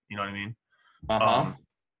themselves? You know what I mean?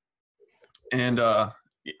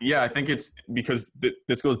 Yeah, I think it's because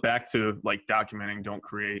this goes back to, like, documenting, don't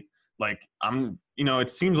create. Like, it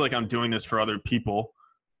seems like I'm doing this for other people,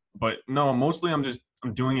 but no, mostly I'm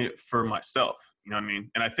doing it for myself. You know what I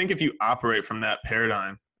mean? And I think if you operate from that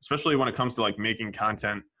paradigm, especially when it comes to, like, making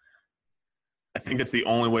content, I think that's the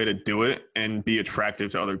only way to do it and be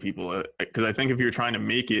attractive to other people. Because I think if you're trying to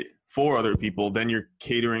make it for other people, then you're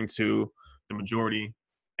catering to the majority,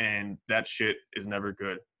 and that shit is never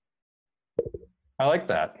good. I like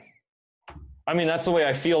that. I mean, that's the way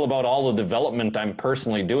I feel about all the development I'm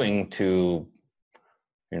personally doing to,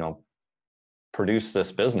 produce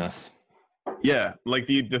this business. Yeah. Like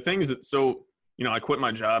the things that, so, I quit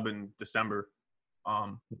my job in December.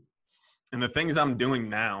 And the things I'm doing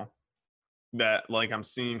now that, like, I'm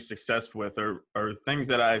seeing success with are things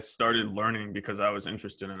that I started learning because I was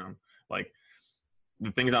interested in them. Like, the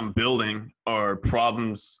things I'm building are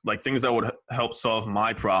problems, like things that would help solve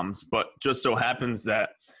my problems, but just so happens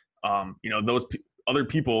that, those other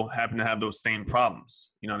people happen to have those same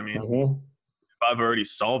problems. You know what I mean? Mm-hmm. If I've already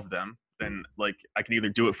solved them, then, like, I can either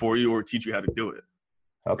do it for you or teach you how to do it.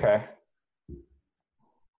 Okay.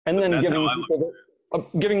 And then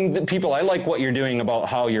giving the people, I like what you're doing about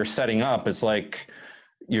how you're setting up. It's like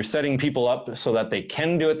you're setting people up so that they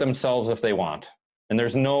can do it themselves if they want. And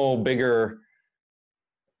there's no bigger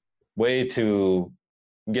way to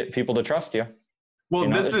get people to trust you. Well,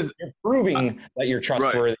 this is you're proving that you're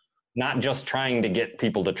trustworthy, right, not just trying to get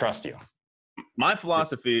people to trust you. My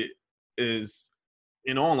philosophy is,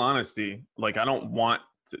 in all honesty, like, I don't want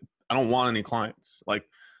any clients. Like,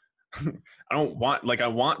 I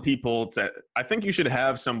want people to, I think you should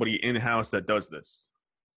have somebody in-house that does this.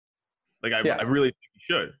 Like, I really think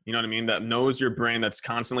you should, you know what I mean? That knows your brain, that's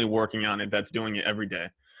constantly working on it, that's doing it every day.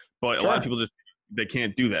 But a lot of people they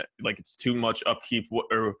can't do that. Like, it's too much upkeep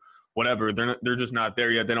or whatever. They're just not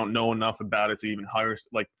there yet. They don't know enough about it to even hire.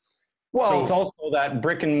 Like, it's also that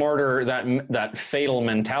brick and mortar, that fatal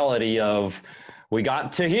mentality of, we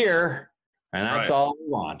got to here and that's all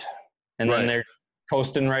we want. And then they're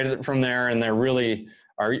coasting right from there. And they're really,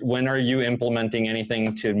 when are you implementing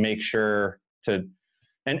anything to make sure to,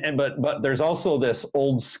 but there's also this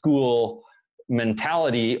old school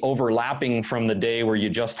mentality overlapping from the day where you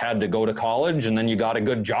just had to go to college and then you got a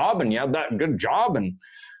good job and you had that good job, and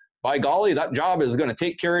by golly, that job is going to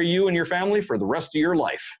take care of you and your family for the rest of your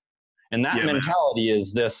life. And that mentality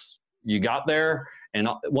is this, you got there, and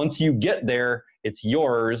once you get there, it's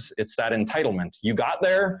yours. It's that entitlement. You got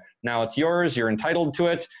there, now it's yours, you're entitled to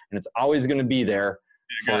it, and it's always going to be there.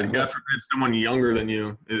 God forbid someone younger than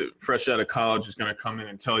you, fresh out of college, is going to come in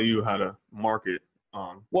and tell you how to market.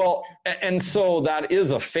 Well, and so that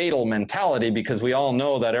is a fatal mentality, because we all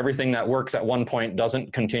know that everything that works at one point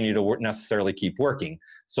doesn't continue to necessarily keep working.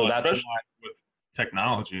 So that's especially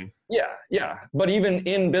technology. Yeah. But even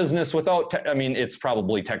in business without, I mean, it's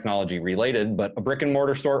probably technology related, but a brick and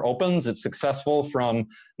mortar store opens, it's successful from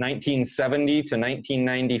 1970 to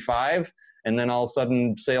 1995. And then all of a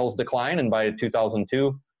sudden sales decline. And by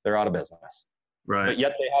 2002, they're out of business. Right. But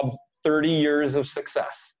yet they have 30 years of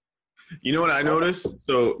success. You know what I noticed?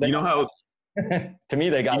 So you know how to me,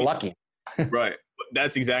 they got lucky. Right.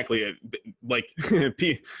 That's exactly it. Like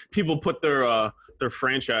people put their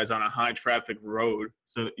franchise on a high traffic road.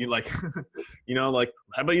 So you like, you know, like,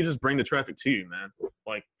 how about you just bring the traffic to you, man?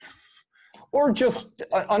 Like, or just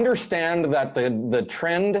understand that the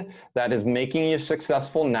trend that is making you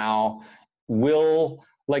successful now will,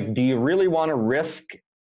 like, do you really want to risk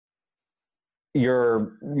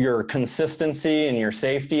your consistency and your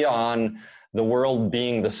safety on the world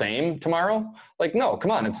being the same tomorrow? Like, no,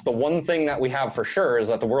 come on. It's the one thing that we have for sure is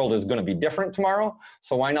that the world is going to be different tomorrow.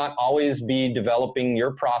 So why not always be developing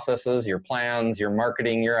your processes, your plans, your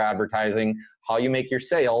marketing, your advertising, how you make your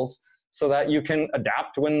sales so that you can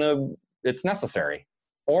adapt when it's necessary.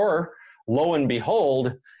 Or lo and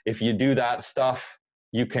behold, if you do that stuff,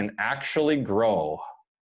 you can actually grow.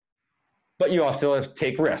 But you have to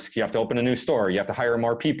take risks. You have to open a new store. You have to hire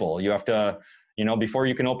more people. You have to, you know, before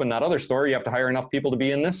you can open that other store, you have to hire enough people to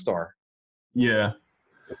be in this store. Yeah.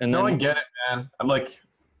 And no, then, I get it, man. I'm like,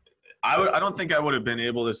 I don't think I would have been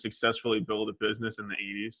able to successfully build a business in the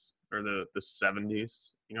 80s or the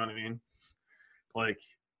 70s. You know what I mean? Like,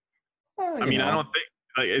 I mean, I don't think,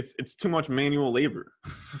 like, it's too much manual labor.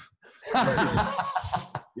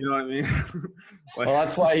 You know what I mean? Like, well,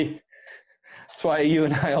 that's why you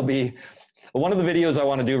and I'll be, one of the videos I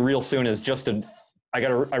want to do real soon is just I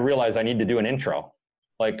realize I need to do an intro.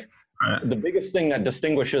 Like, the biggest thing that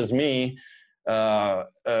distinguishes me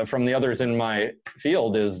from the others in my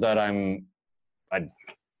field is that I'm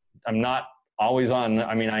not always on,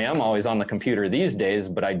 I mean, I am always on the computer these days,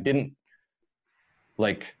 but I didn't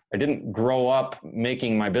grow up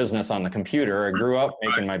making my business on the computer. I grew up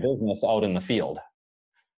making my business out in the field.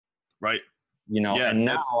 Right. You know, yeah, and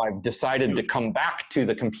now I've decided to come back to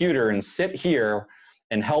the computer and sit here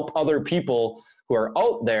and help other people who are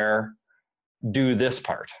out there do this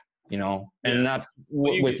part, you know, and that's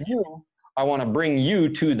with you, I want to bring you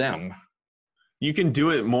to them. You can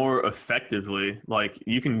do it more effectively. Like,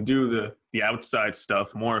 you can do the outside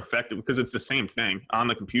stuff more effective because it's the same thing on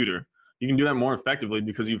the computer. You can do that more effectively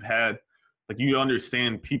because you've had, like, you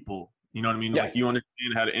understand people, you know what I mean? Yeah. Like, you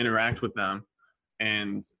understand how to interact with them.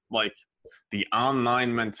 And like, the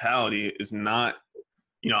online mentality is not,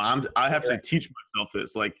 you know, I have to teach myself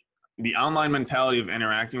this, like, the online mentality of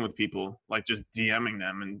interacting with people, like just DMing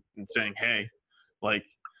them and saying, hey, like,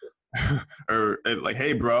 or like,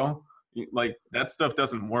 hey, bro, like, that stuff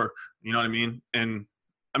doesn't work. You know what I mean? And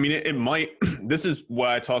I mean, it might, this is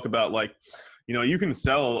why I talk about, like, you know, you can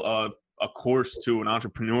sell a course to an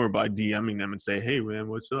entrepreneur by DMing them and say, hey, man,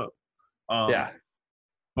 what's up? Yeah.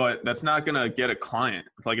 But that's not going to get a client.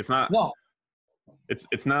 It's like, it's not, no,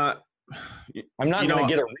 it's not, I'm not going to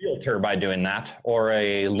get a realtor by doing that, or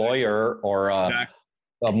a lawyer, or a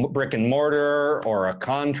brick and mortar, or a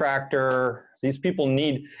contractor. These people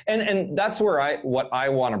need, and that's where what I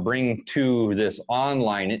want to bring to this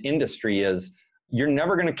online industry is, you're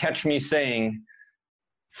never going to catch me saying,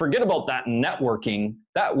 forget about that networking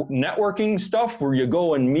stuff where you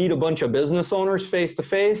go and meet a bunch of business owners face to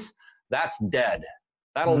face. That's dead.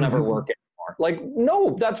 That'll never work anymore. Like,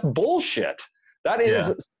 no, that's bullshit. That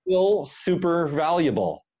is still super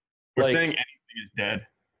valuable. We're saying anything is dead.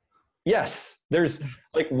 Yes. There's,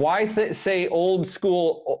 like, why say old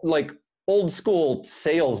school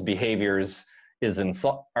sales behaviors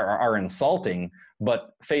are insulting, but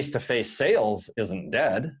face-to-face sales isn't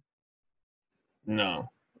dead. No.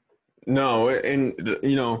 And,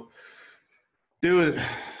 you know, dude,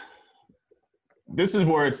 this is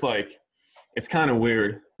where it's like, it's kind of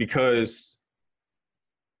weird because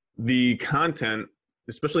the content,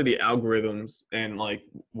 especially the algorithms and like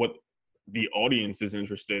what the audience is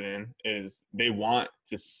interested in, is they want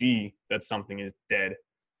to see that something is dead.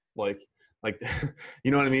 Like,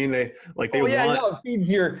 you know what I mean? They want. No,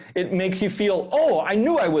 it makes you feel, oh, I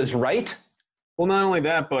knew I was right. Well, not only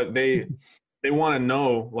that, but they want to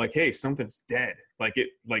know, like, hey, something's dead. Like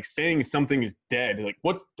saying something is dead. Like,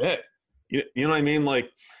 what's dead? You know what I mean?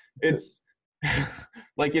 Like, it's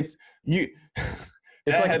like it's like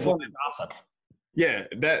a form of gossip. Yeah,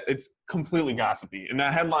 that it's completely gossipy, and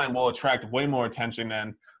that headline will attract way more attention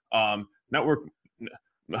than network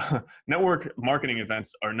marketing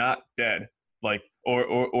events are not dead. Like,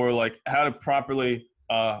 or like how to properly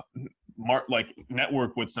like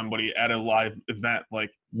network with somebody at a live event.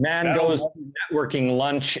 Like Man goes to networking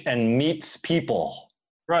lunch and meets people.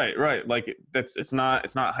 Right. Like it's not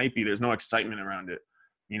hypey. There's no excitement around it,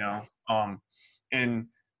 you know? And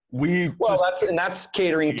that's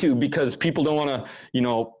catering too, because people don't want to, you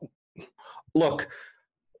know, look,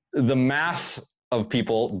 the mass of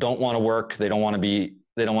people don't want to work. They don't want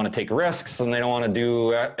to take risks, and they don't want to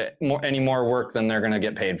do any more work than they're going to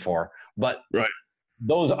get paid for. But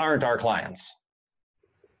those aren't our clients.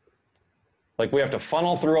 Like, we have to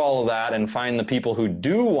funnel through all of that and find the people who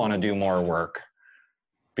do want to do more work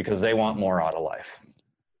because they want more out of life.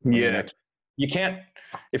 Yeah. You can't,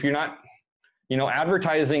 if you're not, you know,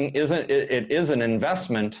 advertising it is an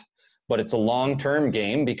investment, but it's a long-term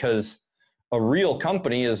game, because a real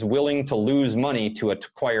company is willing to lose money to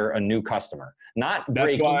acquire a new customer. That's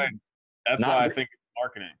why I think it's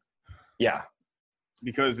marketing. Yeah.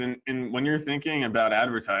 Because when you're thinking about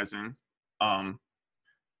advertising, I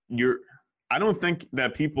don't think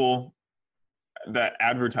that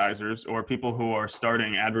advertisers or people who are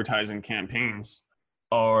starting advertising campaigns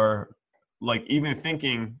are like even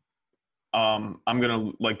thinking,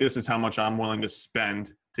 this is how much I'm willing to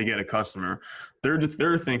spend to get a customer.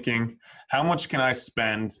 They're thinking, how much can I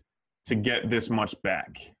spend to get this much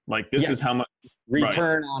back? Like, this is how much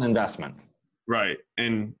return on investment. Right.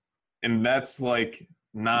 And that's like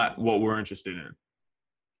not what we're interested in.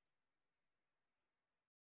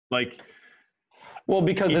 Like, well,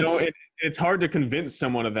 because it's hard to convince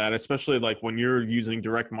someone of that, especially like when you're using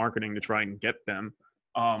direct marketing to try and get them.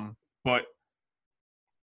 But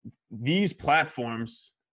these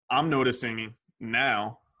platforms, I'm noticing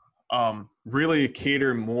now, really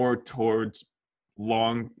cater more towards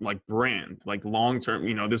brand, like long-term,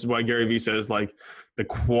 you know. This is why Gary Vee says like the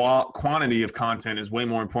quantity of content is way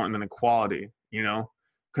more important than the quality, you know,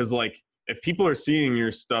 because like if people are seeing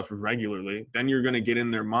your stuff regularly, then you're going to get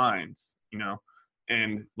in their minds, you know.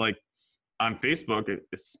 And like on Facebook,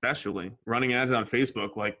 especially running ads on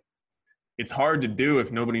Facebook, like it's hard to do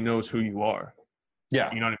if nobody knows who you are.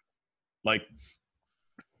 Yeah. You know what I mean? Like,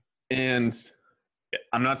 and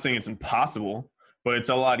I'm not saying it's impossible, but it's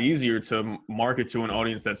a lot easier to market to an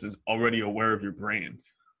audience that's already aware of your brand.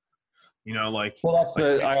 You know, like. Well,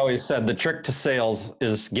 I always said the trick to sales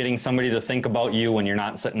is getting somebody to think about you when you're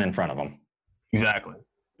not sitting in front of them. Exactly.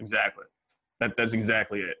 That's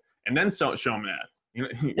exactly it. And then show them an ad.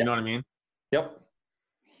 You know what I mean? Yep.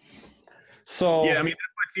 So. Yeah, I mean,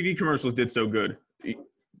 that's why TV commercials did so good.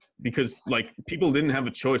 Because like people didn't have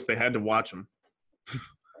a choice. They had to watch them.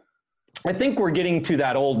 I think we're getting to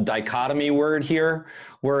that old dichotomy word here,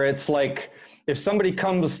 where it's like, if somebody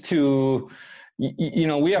comes to, you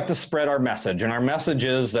know, we have to spread our message, and our message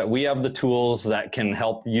is that we have the tools that can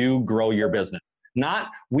help you grow your business.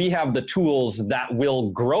 Not we have the tools that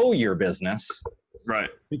will grow your business.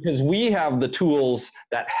 Right. Because we have the tools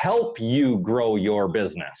that help you grow your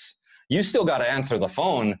business. You still got to answer the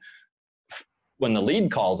phone when the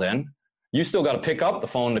lead calls in. You still got to pick up the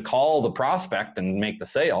phone to call the prospect and make the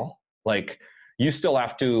sale. Like, you still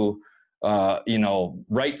have to, you know,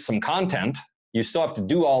 write some content. You still have to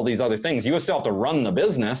do all these other things. You still have to run the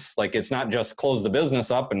business. Like, it's not just close the business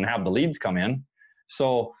up and have the leads come in.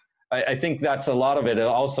 So I think that's a lot of it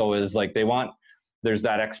also, is like there's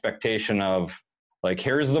that expectation of like,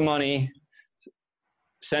 here's the money,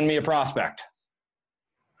 send me a prospect.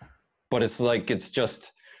 But it's like, it's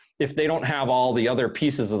just, if they don't have all the other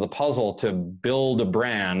pieces of the puzzle to build a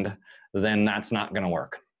brand, then that's not going to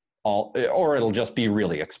work. Or it'll just be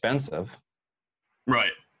really expensive.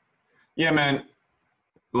 Right. Yeah, man.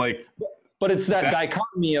 Like, but it's that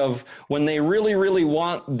dichotomy of when they really, really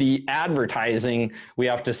want the advertising, we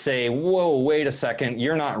have to say, whoa, wait a second,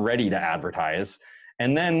 you're not ready to advertise.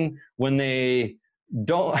 And then when they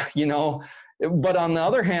don't, you know, but on the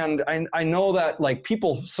other hand, I know that like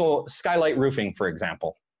people, so Skylight Roofing, for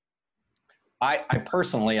example, I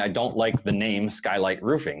personally, I don't like the name Skylight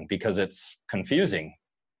Roofing because it's confusing.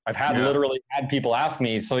 I've literally had people ask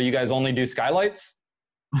me, so you guys only do skylights?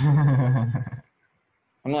 I'm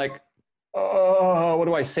like, oh, what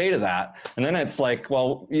do I say to that? And then it's like,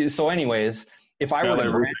 well, so anyways, if I were to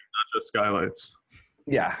roofing, not just skylights.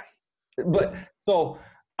 Yeah. But so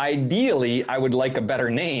ideally, I would like a better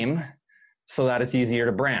name so that it's easier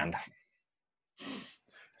to brand.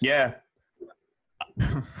 Yeah.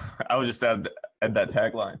 I would just add that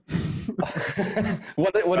tagline.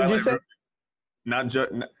 What did you say? Not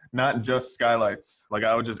just skylights. Like,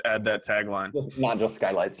 I would just add that tagline. Not just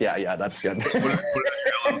skylights. Yeah, that's good.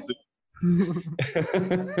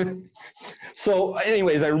 So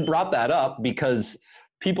anyways, I brought that up because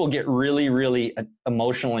people get really, really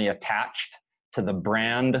emotionally attached to the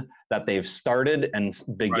brand that they've started and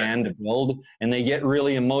began to build, and they get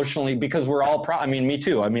really emotionally, because we're all I mean, me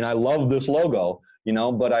too. I mean, I love this logo, you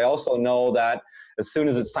know, but I also know that as soon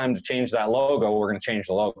as it's time to change that logo, we're going to change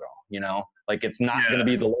the logo, you know, like it's not going to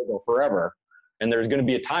be the logo forever. And there's going to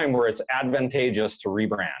be a time where it's advantageous to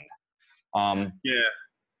rebrand.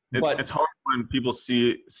 It's hard when people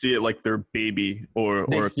see it like their baby or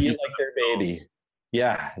see it like their baby.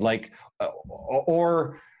 Yeah. Like,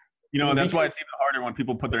 or, you know, that's why it's even harder when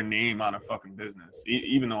people put their name on a fucking business,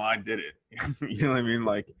 even though I did it. You know what I mean?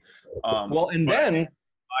 Like, well, and then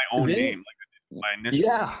my own name, like my initials.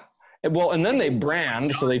 Yeah. Well, and then they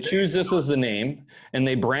brand, so they choose this as the name, and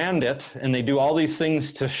they brand it, and they do all these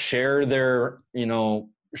things to share their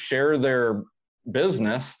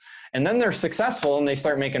business, and then they're successful and they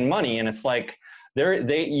start making money, and it's like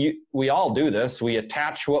we all do this. We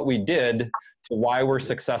attach what we did to why we're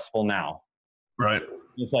successful now. Right.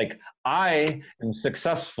 It's like, I am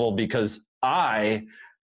successful because I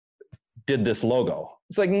did this logo.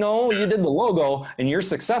 It's like, no, you did the logo, and you're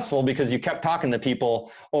successful because you kept talking to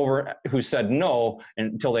people who said no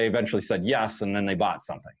until they eventually said yes, and then they bought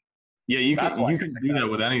something. Yeah, you can do that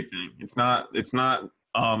with anything. It's not.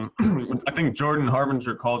 I think Jordan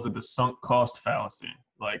Harbinger calls it the sunk cost fallacy.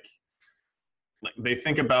 Like they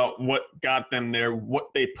think about what got them there, what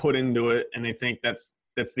they put into it, and they think that's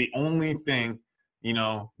the only thing, you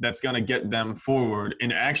know, that's going to get them forward.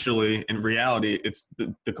 And actually, in reality, it's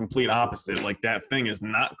the complete opposite. Like that thing is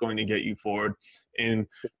not going to get you forward. And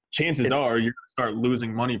chances are you're going to start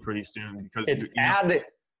losing money pretty soon, because it's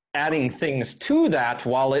adding things to that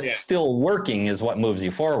while it's still working is what moves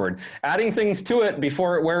you forward. Adding things to it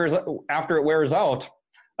after it wears out,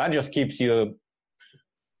 that just keeps you.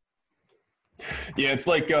 Yeah, it's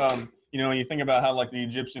like, you know, when you think about how like the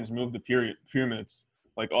Egyptians moved the pyramids,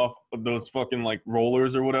 like off of those fucking like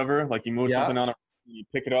rollers or whatever, like you move something on you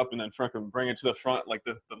pick it up and then fucking bring it to the front, like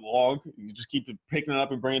the log, you just keep picking it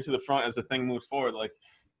up and bring it to the front as the thing moves forward. Like,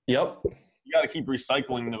 you got to keep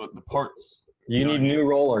recycling the parts. You need new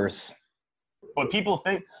rollers. But people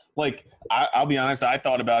think, like, I'll be honest, I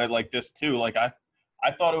thought about it like this too. Like I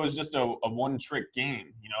thought it was just a one trick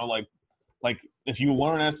game, you know, like if you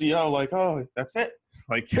learn SEO, like, oh, that's it.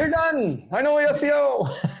 Like, you're done. I know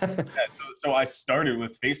SEO. So I started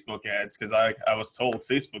with Facebook ads because I was told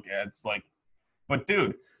Facebook ads, like, but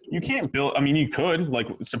dude, you can't build. I mean, you could, like,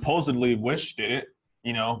 supposedly Wish did it,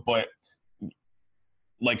 you know, but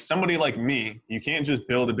like somebody like me, you can't just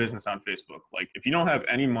build a business on Facebook. Like, if you don't have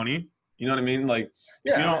any money, you know what I mean? Like,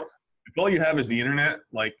 if all you have is the internet,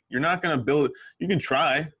 like, you're not gonna build. You can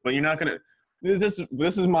try, but you're not gonna. This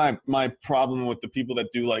is my problem with the people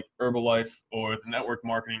that do like Herbalife or the network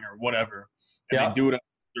marketing or whatever, and they do it on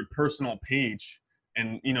their personal page,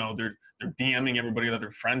 and you know they're DMing everybody that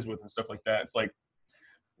they're friends with and stuff like that. It's like,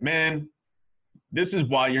 man, this is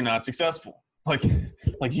why you're not successful. Like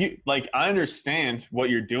I understand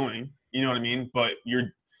what you're doing, you know what I mean, but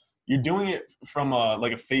you're doing it from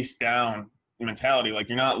a face down mentality. Like,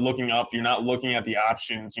 you're not looking up, you're not looking at the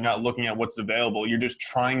options, you're not looking at what's available. You're just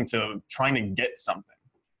trying to get something.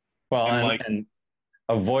 Well, and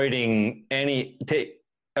avoiding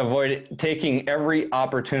taking every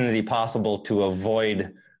opportunity possible to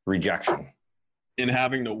avoid rejection and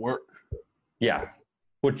having to work. Yeah.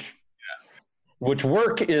 Which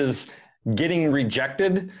work is getting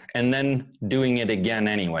rejected and then doing it again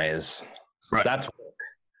anyways. Right. That's work.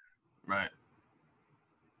 Right.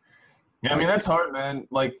 Yeah, I mean, that's hard, man.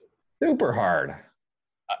 Like, super hard.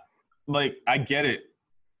 Like, I get it.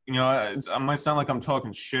 You know, I might sound like I'm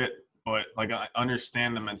talking shit, but like, I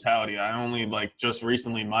understand the mentality. I only like just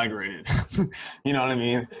recently migrated. You know what I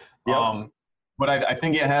mean? Yep. But I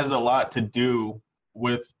think it has a lot to do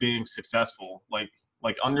with being successful. Like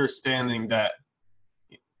understanding that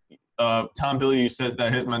Tom Bilyeu says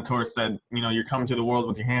that his mentor said, you know, you're coming to the world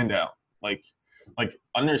with your hand out. Like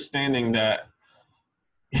understanding that.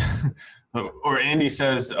 Or Andy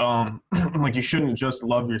says, like, you shouldn't just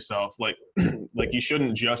love yourself. Like you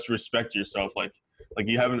shouldn't just respect yourself. Like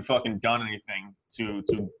you haven't fucking done anything to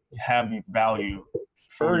have value.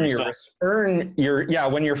 When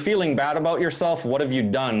you're feeling bad about yourself, what have you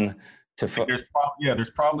done to? There's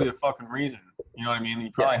probably a fucking reason. You know what I mean?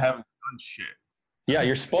 You probably haven't done shit. Yeah,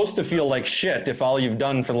 you're supposed to feel like shit if all you've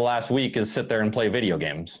done for the last week is sit there and play video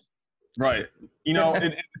games. Right. You know,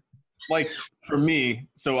 like for me,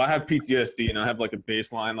 so I have PTSD and I have like a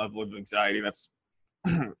baseline level of anxiety that's,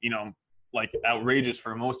 you know, like outrageous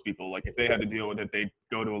for most people. Like if they had to deal with it, they'd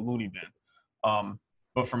go to a loony bin.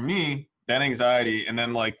 But for me, that anxiety and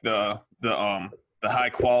then like the high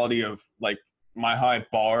quality of like my high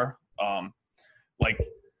bar, like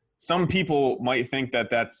some people might think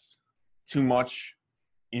that that's too much,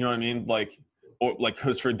 you know what I mean? Like, or like,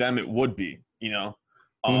 cause for them it would be, you know?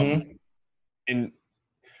 And,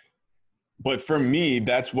 but for me,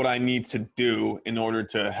 that's what I need to do in order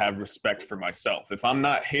to have respect for myself. If I'm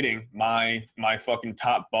not hitting my fucking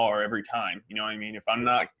top bar every time, you know what I mean? If I'm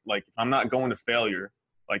not going to failure,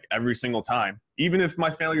 like every single time, even if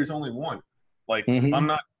my failure is only one, like if I'm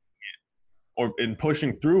not, or in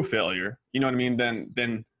pushing through failure, you know what I mean?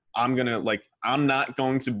 Then I'm not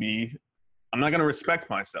going to respect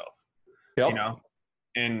myself, you know?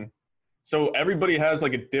 And so everybody has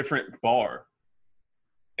like a different bar.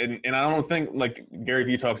 And I don't think, like Gary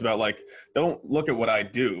Vee talks about, like, don't look at what I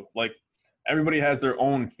do. Like, everybody has their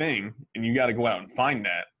own thing, and you got to go out and find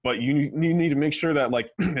that. But you need to make sure that, like,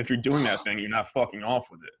 if you're doing that thing, you're not fucking off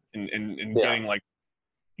with it and getting, like,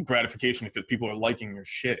 gratification because people are liking your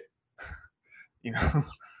shit. You know?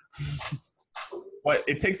 But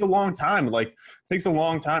it takes a long time. Like, it takes a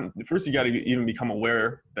long time. First, you got to even become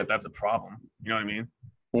aware that that's a problem. You know what I mean?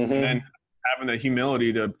 And then having the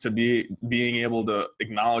humility to being able to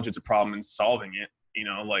acknowledge it's a problem and solving it, you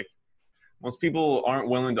know, like most people aren't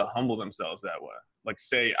willing to humble themselves that way. Like,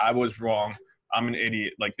 say, I was wrong, I'm an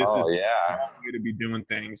idiot. Like, this is the wrong way to be doing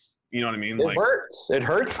things. You know what I mean? It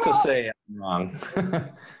hurts to say I'm wrong.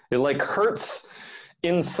 It like hurts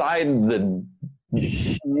inside the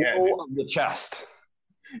middle of the chest.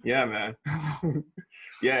 Yeah, man.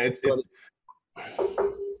 Yeah, it's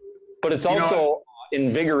but it's also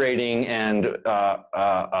invigorating and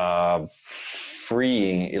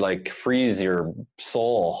freeing, like frees your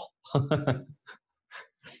soul.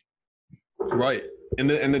 Right. In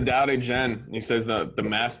the Tao Te Ching, he says that the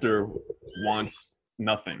master wants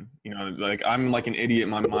nothing. You know, like, I'm like an idiot.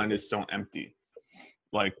 My mind is so empty.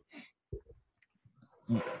 Like,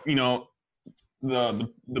 you know, the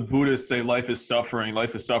Buddhists say life is suffering.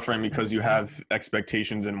 Life is suffering because you have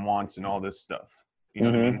expectations and wants and all this stuff. You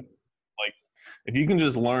know what I mean? Like, if you can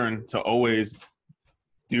just learn to always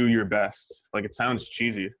do your best, like, it sounds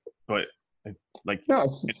cheesy, but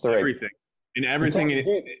it's everything. In everything,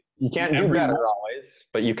 you can't do better always,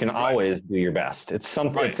 but you can always do your best. It's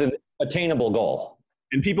something. It's an attainable goal.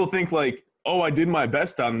 And people think like, oh, I did my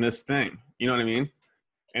best on this thing. You know what I mean?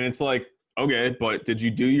 And it's like, okay, but did you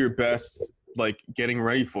do your best, like, getting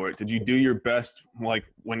ready for it? Did you do your best, like,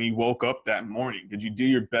 when you woke up that morning? Did you do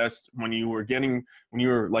your best when you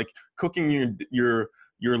were like cooking your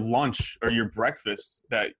lunch or your breakfast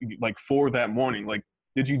that, like, for that morning? Like,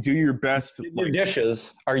 did you do your best? Your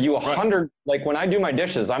dishes, are you 100? Like, when I do my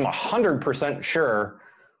dishes, I'm 100% sure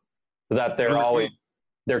that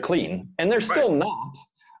they're clean, and they're still not.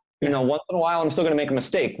 You know, once in a while, I'm still going to make a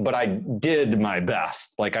mistake, but I did my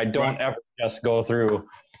best. Like, I don't ever just go through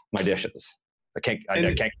my dishes. I can't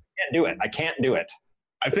do it. I can't do it.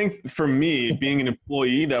 I think for me, being an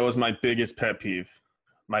employee, that was my biggest pet peeve.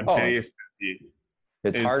 My biggest pet peeve.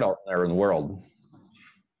 It's hard out there in the world.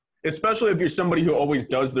 Especially if you're somebody who always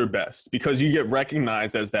does their best, because you get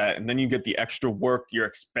recognized as that, and then you get the extra work you're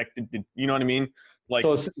expected to, you know what I mean? Like,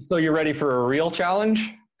 so you're ready for a real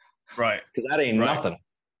challenge? Right. Because that ain't nothing.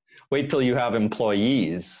 Wait till you have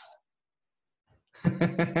employees.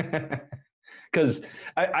 Because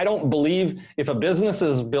I don't believe if a business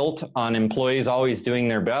is built on employees always doing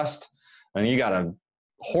their best, then you got a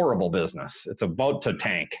horrible business. It's about to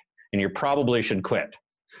tank, and you probably should quit,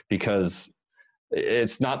 because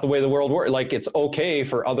it's not the way the world works. Like, it's okay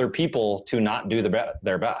for other people to not do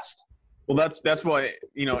their best. Well, that's why,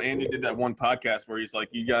 you know, Andy did that one podcast where he's like,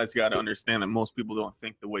 you guys got to understand that most people don't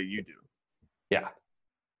think the way you do. Yeah.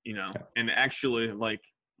 You know, and actually, like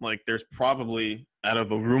there's probably, out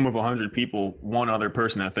of a room of 100 people, one other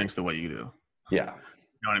person that thinks the way you do. Yeah.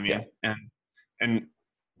 You know what I mean? Yeah. And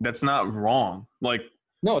that's not wrong. Like,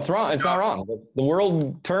 no, it's wrong. It's not wrong. The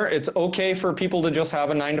world it's okay for people to just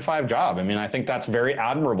have a 9-to-5 job. I mean, I think that's very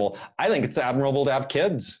admirable. I think it's admirable to have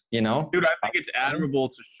kids, you know? Dude, I think it's admirable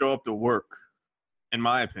to show up to work, in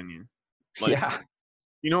my opinion. Like,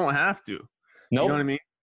 you don't have to. Nope. You know what I mean?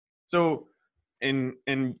 So, and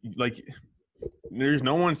like, there's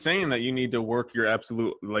no one saying that you need to work your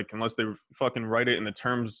absolute, like, unless they fucking write it in the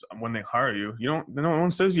terms when they hire you. No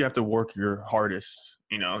one says you have to work your hardest.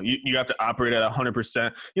 You know, you have to operate at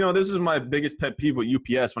 100%. You know, this is my biggest pet peeve with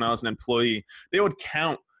UPS. When I was an employee, they would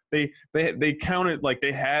count. They counted, like,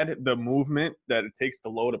 they had the movement that it takes to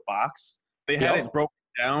load a box. They had it broken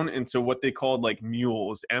down into what they called, like,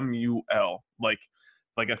 mules, MUL, like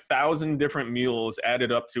 1,000 different mules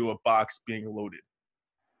added up to a box being loaded.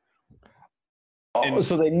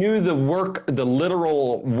 So they knew the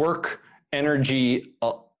literal work energy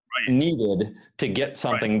needed to get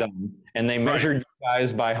something done, and they measured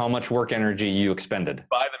guys by how much work energy you expended.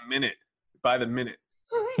 By the minute.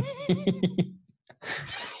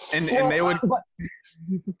 And they would.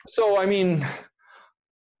 So, I mean,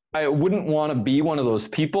 I wouldn't want to be one of those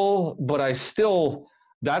people, but I still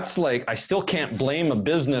can't blame a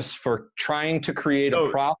business for trying to create a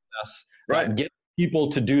process that gets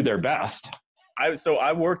people to do their best.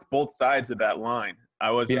 I worked both sides of that line. I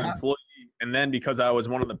was an employee, and then because I was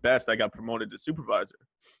one of the best, I got promoted to supervisor.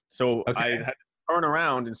 So I had to turn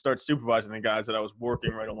around and start supervising the guys that I was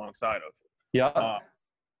working right alongside of. Yeah.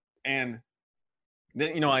 And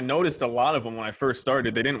then, I noticed a lot of them when I first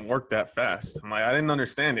started, they didn't work that fast. I'm like, I didn't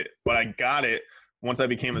understand it, but I got it once I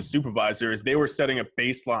became a supervisor, is they were setting a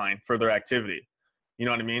baseline for their activity. You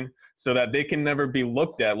know what I mean? So that they can never be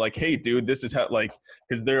looked at like, hey, dude, this is how,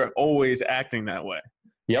 because they're always acting that way.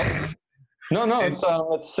 Yep. No,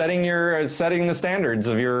 it's setting the standards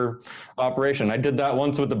of your operation. I did that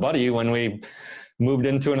once with a buddy when we moved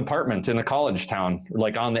into an apartment in a college town,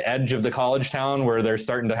 like on the edge of the college town where they're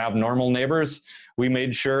starting to have normal neighbors. We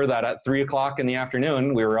made sure that at 3:00 in the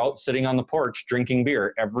afternoon, we were out sitting on the porch drinking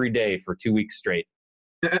beer every day for 2 weeks straight.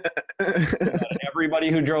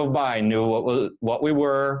 Everybody who drove by knew what we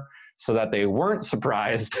were, so that they weren't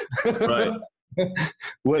surprised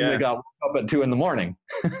when they got woke up at 2 a.m.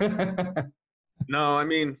 No, I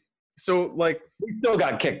mean, so we still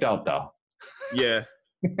got kicked out though. Yeah.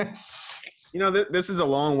 This is a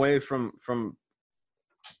long way from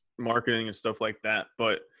marketing and stuff like that,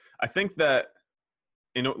 but I think that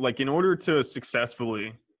in order to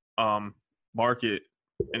successfully market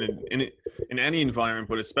in any environment,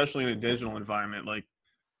 but especially in a digital environment,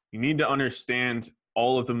 you need to understand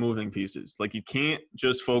all of the moving pieces. You can't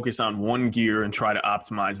just focus on one gear and try to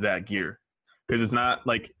optimize that gear, because it's not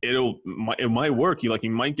it might work. You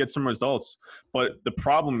might get some results, but the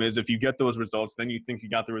problem is if you get those results, then you think you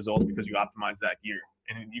got the results because you optimized that gear,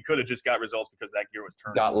 and you could have just got results because that gear was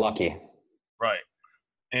turned. Got lucky. Right.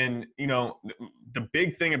 And, the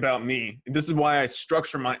big thing about me, this is why I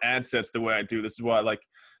structure my ad sets the way I do. This is why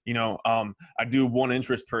I do one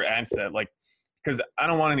interest per ad set, because I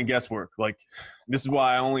don't want any guesswork. This is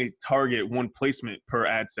why I only target one placement per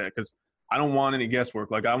ad set, because I don't want any guesswork.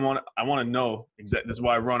 I want to know exactly. This is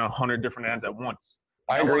why I run 100 different ads at once.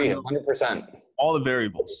 I agree 100%. All the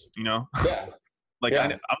variables, Yeah. I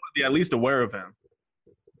want to be at least aware of them.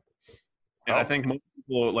 And I think most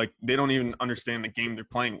people, they don't even understand the game they're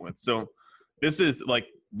playing with. So this is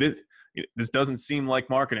this doesn't seem like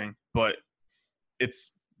marketing, but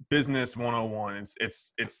it's business 101.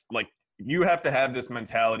 It's you have to have this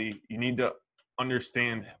mentality. You need to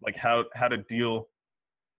understand how to deal.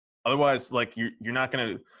 Otherwise, you're not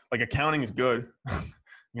going to, accounting is good.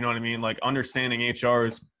 You know what I mean? Understanding HR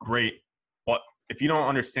is great. But if you don't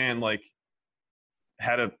understand,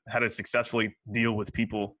 how to successfully deal with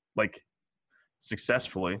people,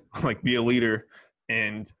 successfully, be a leader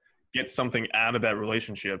and get something out of that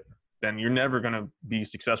relationship, then you're never going to be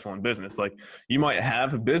successful in business. You might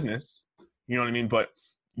have a business, you know what I mean? But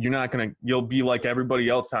you'll be like everybody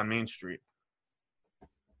else on Main Street.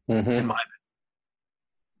 Mm-hmm. In my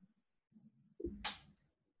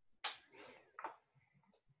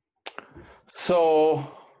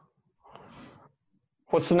So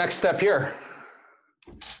what's the next step here?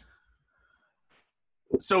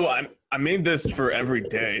 So I made this for every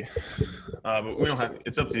day, but we don't have.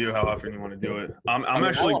 It's up to you how often you want to do it. I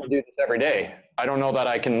want to do this every day. I don't know that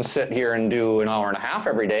I can sit here and do an hour and a half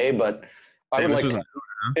every day, but I would like to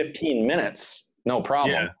 15 minutes, no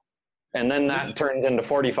problem. Yeah. And then that turns into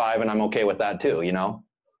 45, and I'm okay with that too.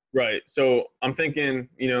 Right. So I'm thinking,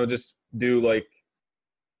 just do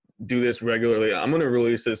this regularly. I'm gonna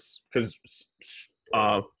release this because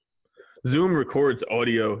Zoom records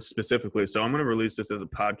audio specifically, so I'm going to release this as a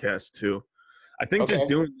podcast too. I think just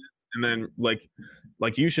doing this, and then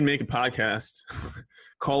you should make a podcast,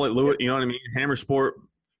 call it Lewis, you know what I mean? Hammer Sport,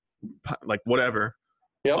 whatever.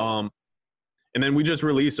 Yep. And then we just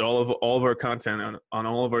release all of our content on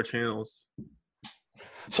all of our channels.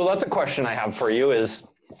 So that's a question I have for you is,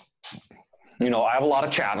 I have a lot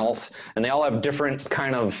of channels, and they all have different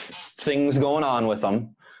kind of things going on with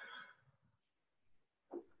them.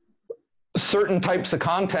 Certain types of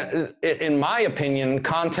content, in my opinion,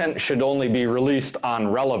 content should only be released on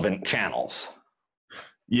relevant channels.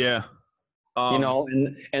 Yeah.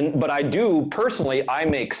 But I do personally, I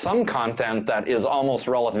make some content that is almost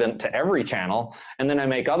relevant to every channel. And then I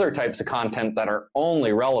make other types of content that are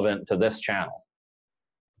only relevant to this channel.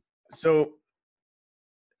 So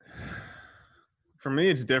for me,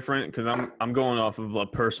 it's different because I'm going off of a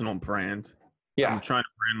personal brand. Yeah. I'm trying to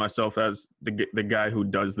brand myself as the guy who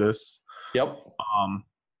does this. Yep.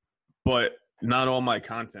 But not all my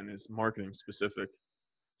content is marketing specific.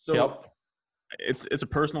 So Yep. it's a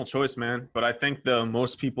personal choice, man. But I think the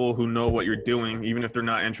most people who know what you're doing, even if they're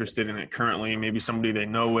not interested in it currently, maybe somebody they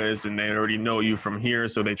know is, and they already know you from here,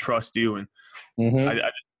 so they trust you. And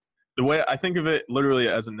the way I think of it, literally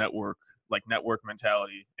as a network, like network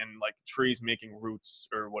mentality, and like trees making roots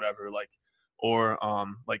or whatever, like, or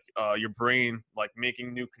your brain like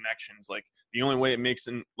making new connections. Like the only way it makes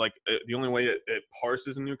the only way it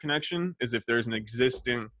parses a new connection is if there's an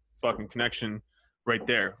existing fucking connection right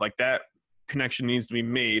there. Like that connection needs to be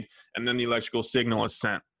made, and then the electrical signal is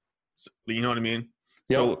sent. So, you know what I mean?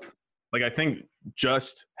 Yep. So like I think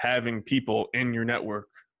just having people in your network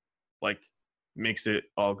like makes it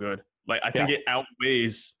all good. Like I think it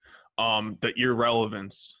outweighs the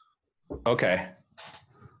irrelevance. Okay.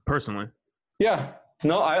 Personally. Yeah.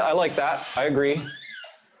 No, I like that. I agree.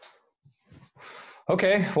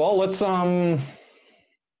 Okay. Well, let's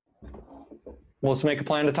make a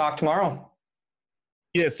plan to talk tomorrow.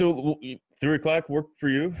 Yeah. So 3 o'clock work for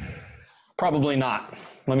you? Probably not.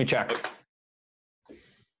 Let me check.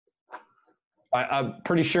 I'm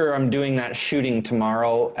pretty sure I'm doing that shooting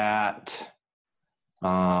tomorrow at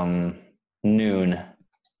noon.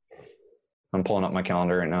 I'm pulling up my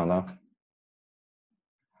calendar right now, though.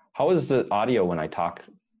 How is the audio when I talk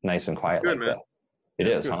nice and quiet like that? It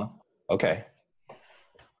is, huh? Okay.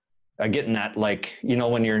 I get in that, like, you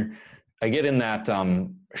know, I get in that,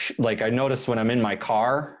 like I notice when I'm in my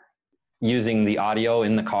car using the audio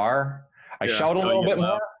in the car, I shout a little bit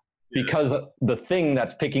more because the thing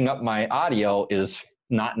that's picking up my audio is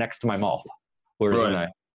not next to my mouth.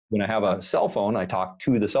 Whereas when I have a cell phone, I talk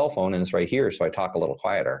to the cell phone and it's right here, so I talk a little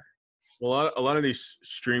quieter. Well, a lot of these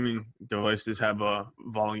streaming devices have a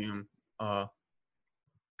volume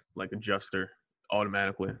like adjuster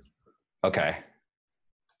automatically. Okay.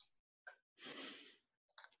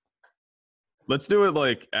 Let's do it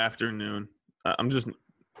like afternoon. I'm just.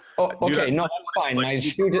 Oh, okay. No, that's fine. My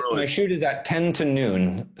shoot is at 10 to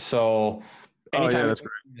noon, so anytime that's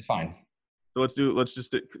great. is fine. So let's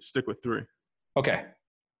just stick with 3. Okay.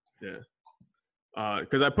 Yeah.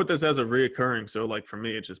 Because I put this as a reoccurring, so like for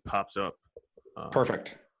me, it just pops up.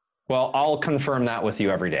 Perfect. Well, I'll confirm that with you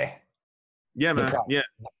every day. Yeah, man. The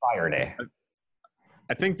prior day.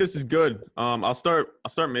 I think this is good. I'll start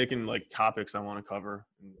making like topics I want to cover.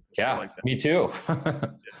 And yeah, like that. Me too.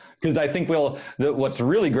 Because I think what's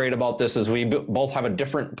really great about this is we both have a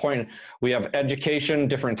different point. We have education,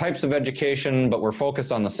 different types of education, but we're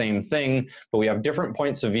focused on the same thing. But we have different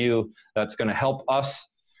points of view that's going to help us.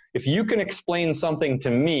 If you can explain something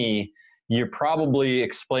to me, you're probably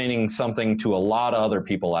explaining something to a lot of other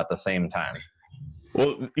people at the same time.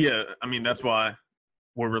 Well, yeah, I mean, that's why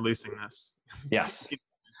we're releasing this. Yes.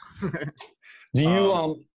 Do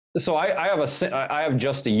you, so I have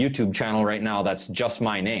just a YouTube channel right now that's just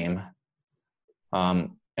my name.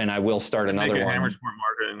 And I will start another one. Hammer Sport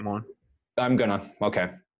Marketing one. I'm gonna, okay.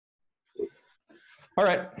 All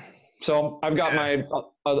right. So I've got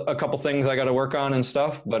a couple things I got to work on and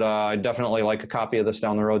stuff, but I definitely like a copy of this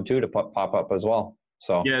down the road too to pop up as well.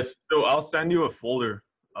 So yes, so I'll send you a folder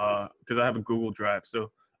because I have a Google Drive. So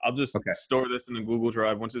I'll just store this in the Google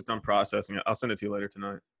Drive. Once it's done processing it, I'll send it to you later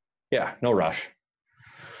tonight. Yeah, no rush.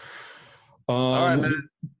 All right, man.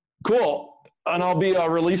 Cool. And I'll be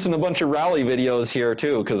releasing a bunch of rally videos here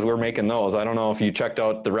too, because we're making those. I don't know if you checked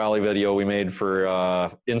out the rally video we made for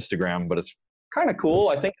Instagram, but it's kind of cool.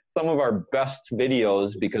 I think it's some of our best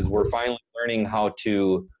videos because we're finally learning how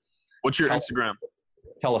to. What's your Instagram?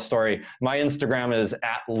 Tell a story. My Instagram is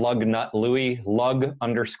at lugnutlouie, lug_nut_louie,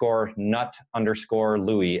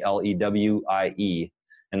 LEWIE,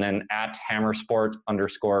 and then at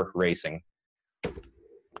hammersport_racing.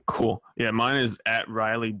 Cool. Yeah, mine is at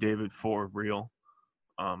Riley David for real.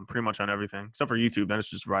 Pretty much on everything except for YouTube. Then it's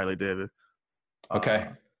just Riley David. Okay.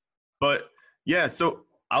 But yeah, so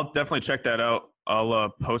I'll definitely check that out.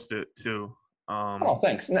 I'll post it too. Oh,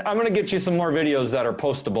 thanks. I'm going to get you some more videos that are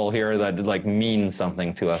postable here that like mean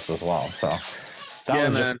something to us as well. So that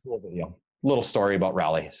was just a cool video. Little story about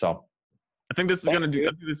rally. So I think this is going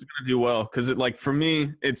to do well because it like for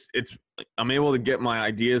me, it's I'm able to get my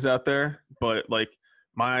ideas out there, but like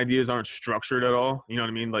my ideas aren't structured at all. You know what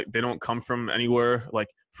I mean? Like they don't come from anywhere, like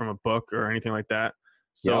from a book or anything like that.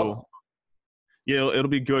 So yeah, it'll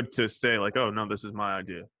be good to say like, oh no, this is my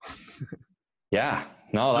idea. Yeah,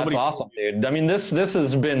 no, that's awesome, dude. I mean, this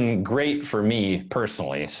has been great for me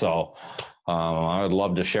personally. So I would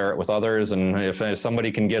love to share it with others. And if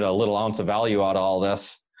somebody can get a little ounce of value out of all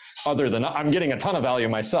this, other than I'm getting a ton of value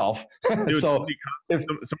myself. Dude, So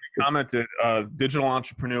somebody commented, digital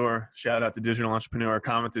entrepreneur, shout out to digital entrepreneur,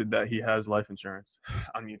 commented that he has life insurance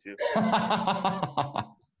on YouTube.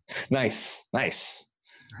 Nice.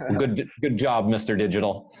 Well, good job, Mr.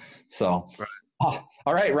 Digital. So, all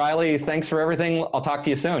right, Riley, thanks for everything. I'll talk to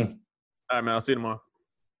you soon. All right, man. I'll see you tomorrow.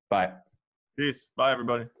 Bye. Peace. Bye,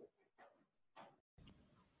 everybody.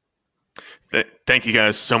 Thank you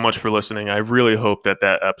guys so much for listening. I really hope that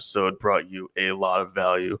episode brought you a lot of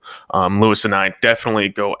value. Lewis and I definitely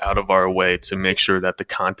go out of our way to make sure that the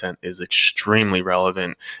content is extremely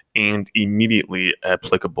relevant and immediately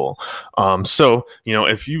applicable. So,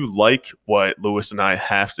 if you like what Lewis and I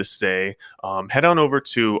have to say, head on over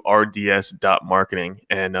to rds.marketing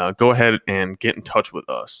and go ahead and get in touch with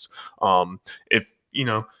us. If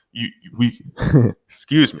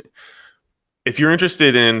excuse me. If you're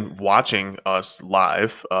interested in watching us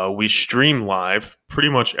live, we stream live pretty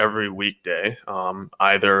much every weekday,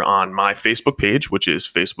 either on my Facebook page, which is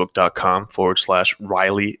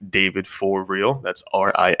facebook.com/Riley David for real. That's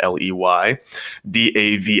RILEY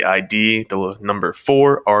DAVID, the number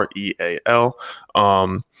 4 REAL.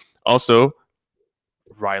 Also,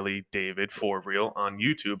 Riley David for real on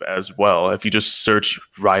YouTube as well. If you just search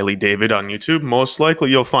Riley David on YouTube, most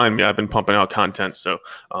likely you'll find me. I've been pumping out content, so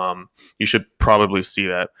you should probably see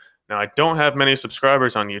that. Now, I don't have many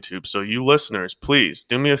subscribers on YouTube, so you listeners, please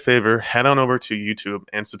do me a favor, head on over to YouTube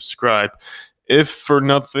and subscribe, if for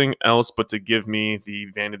nothing else but to give me the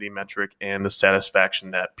vanity metric and the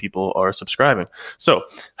satisfaction that people are subscribing. So,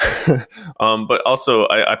 but also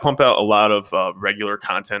I pump out a lot of regular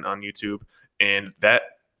content on YouTube, and that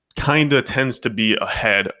kind of tends to be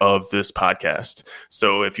ahead of this podcast.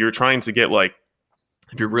 So if you're trying to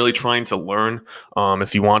if you're really trying to learn,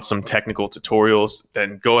 if you want some technical tutorials,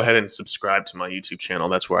 then go ahead and subscribe to my YouTube channel.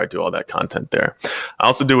 That's where I do all that content there. I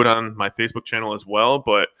also do it on my Facebook channel as well,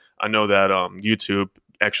 but I know that YouTube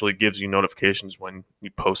actually gives you notifications when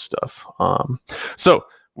you post stuff. So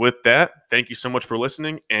with that, thank you so much for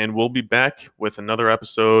listening, and we'll be back with another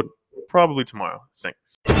episode probably tomorrow.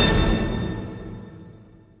 Thanks.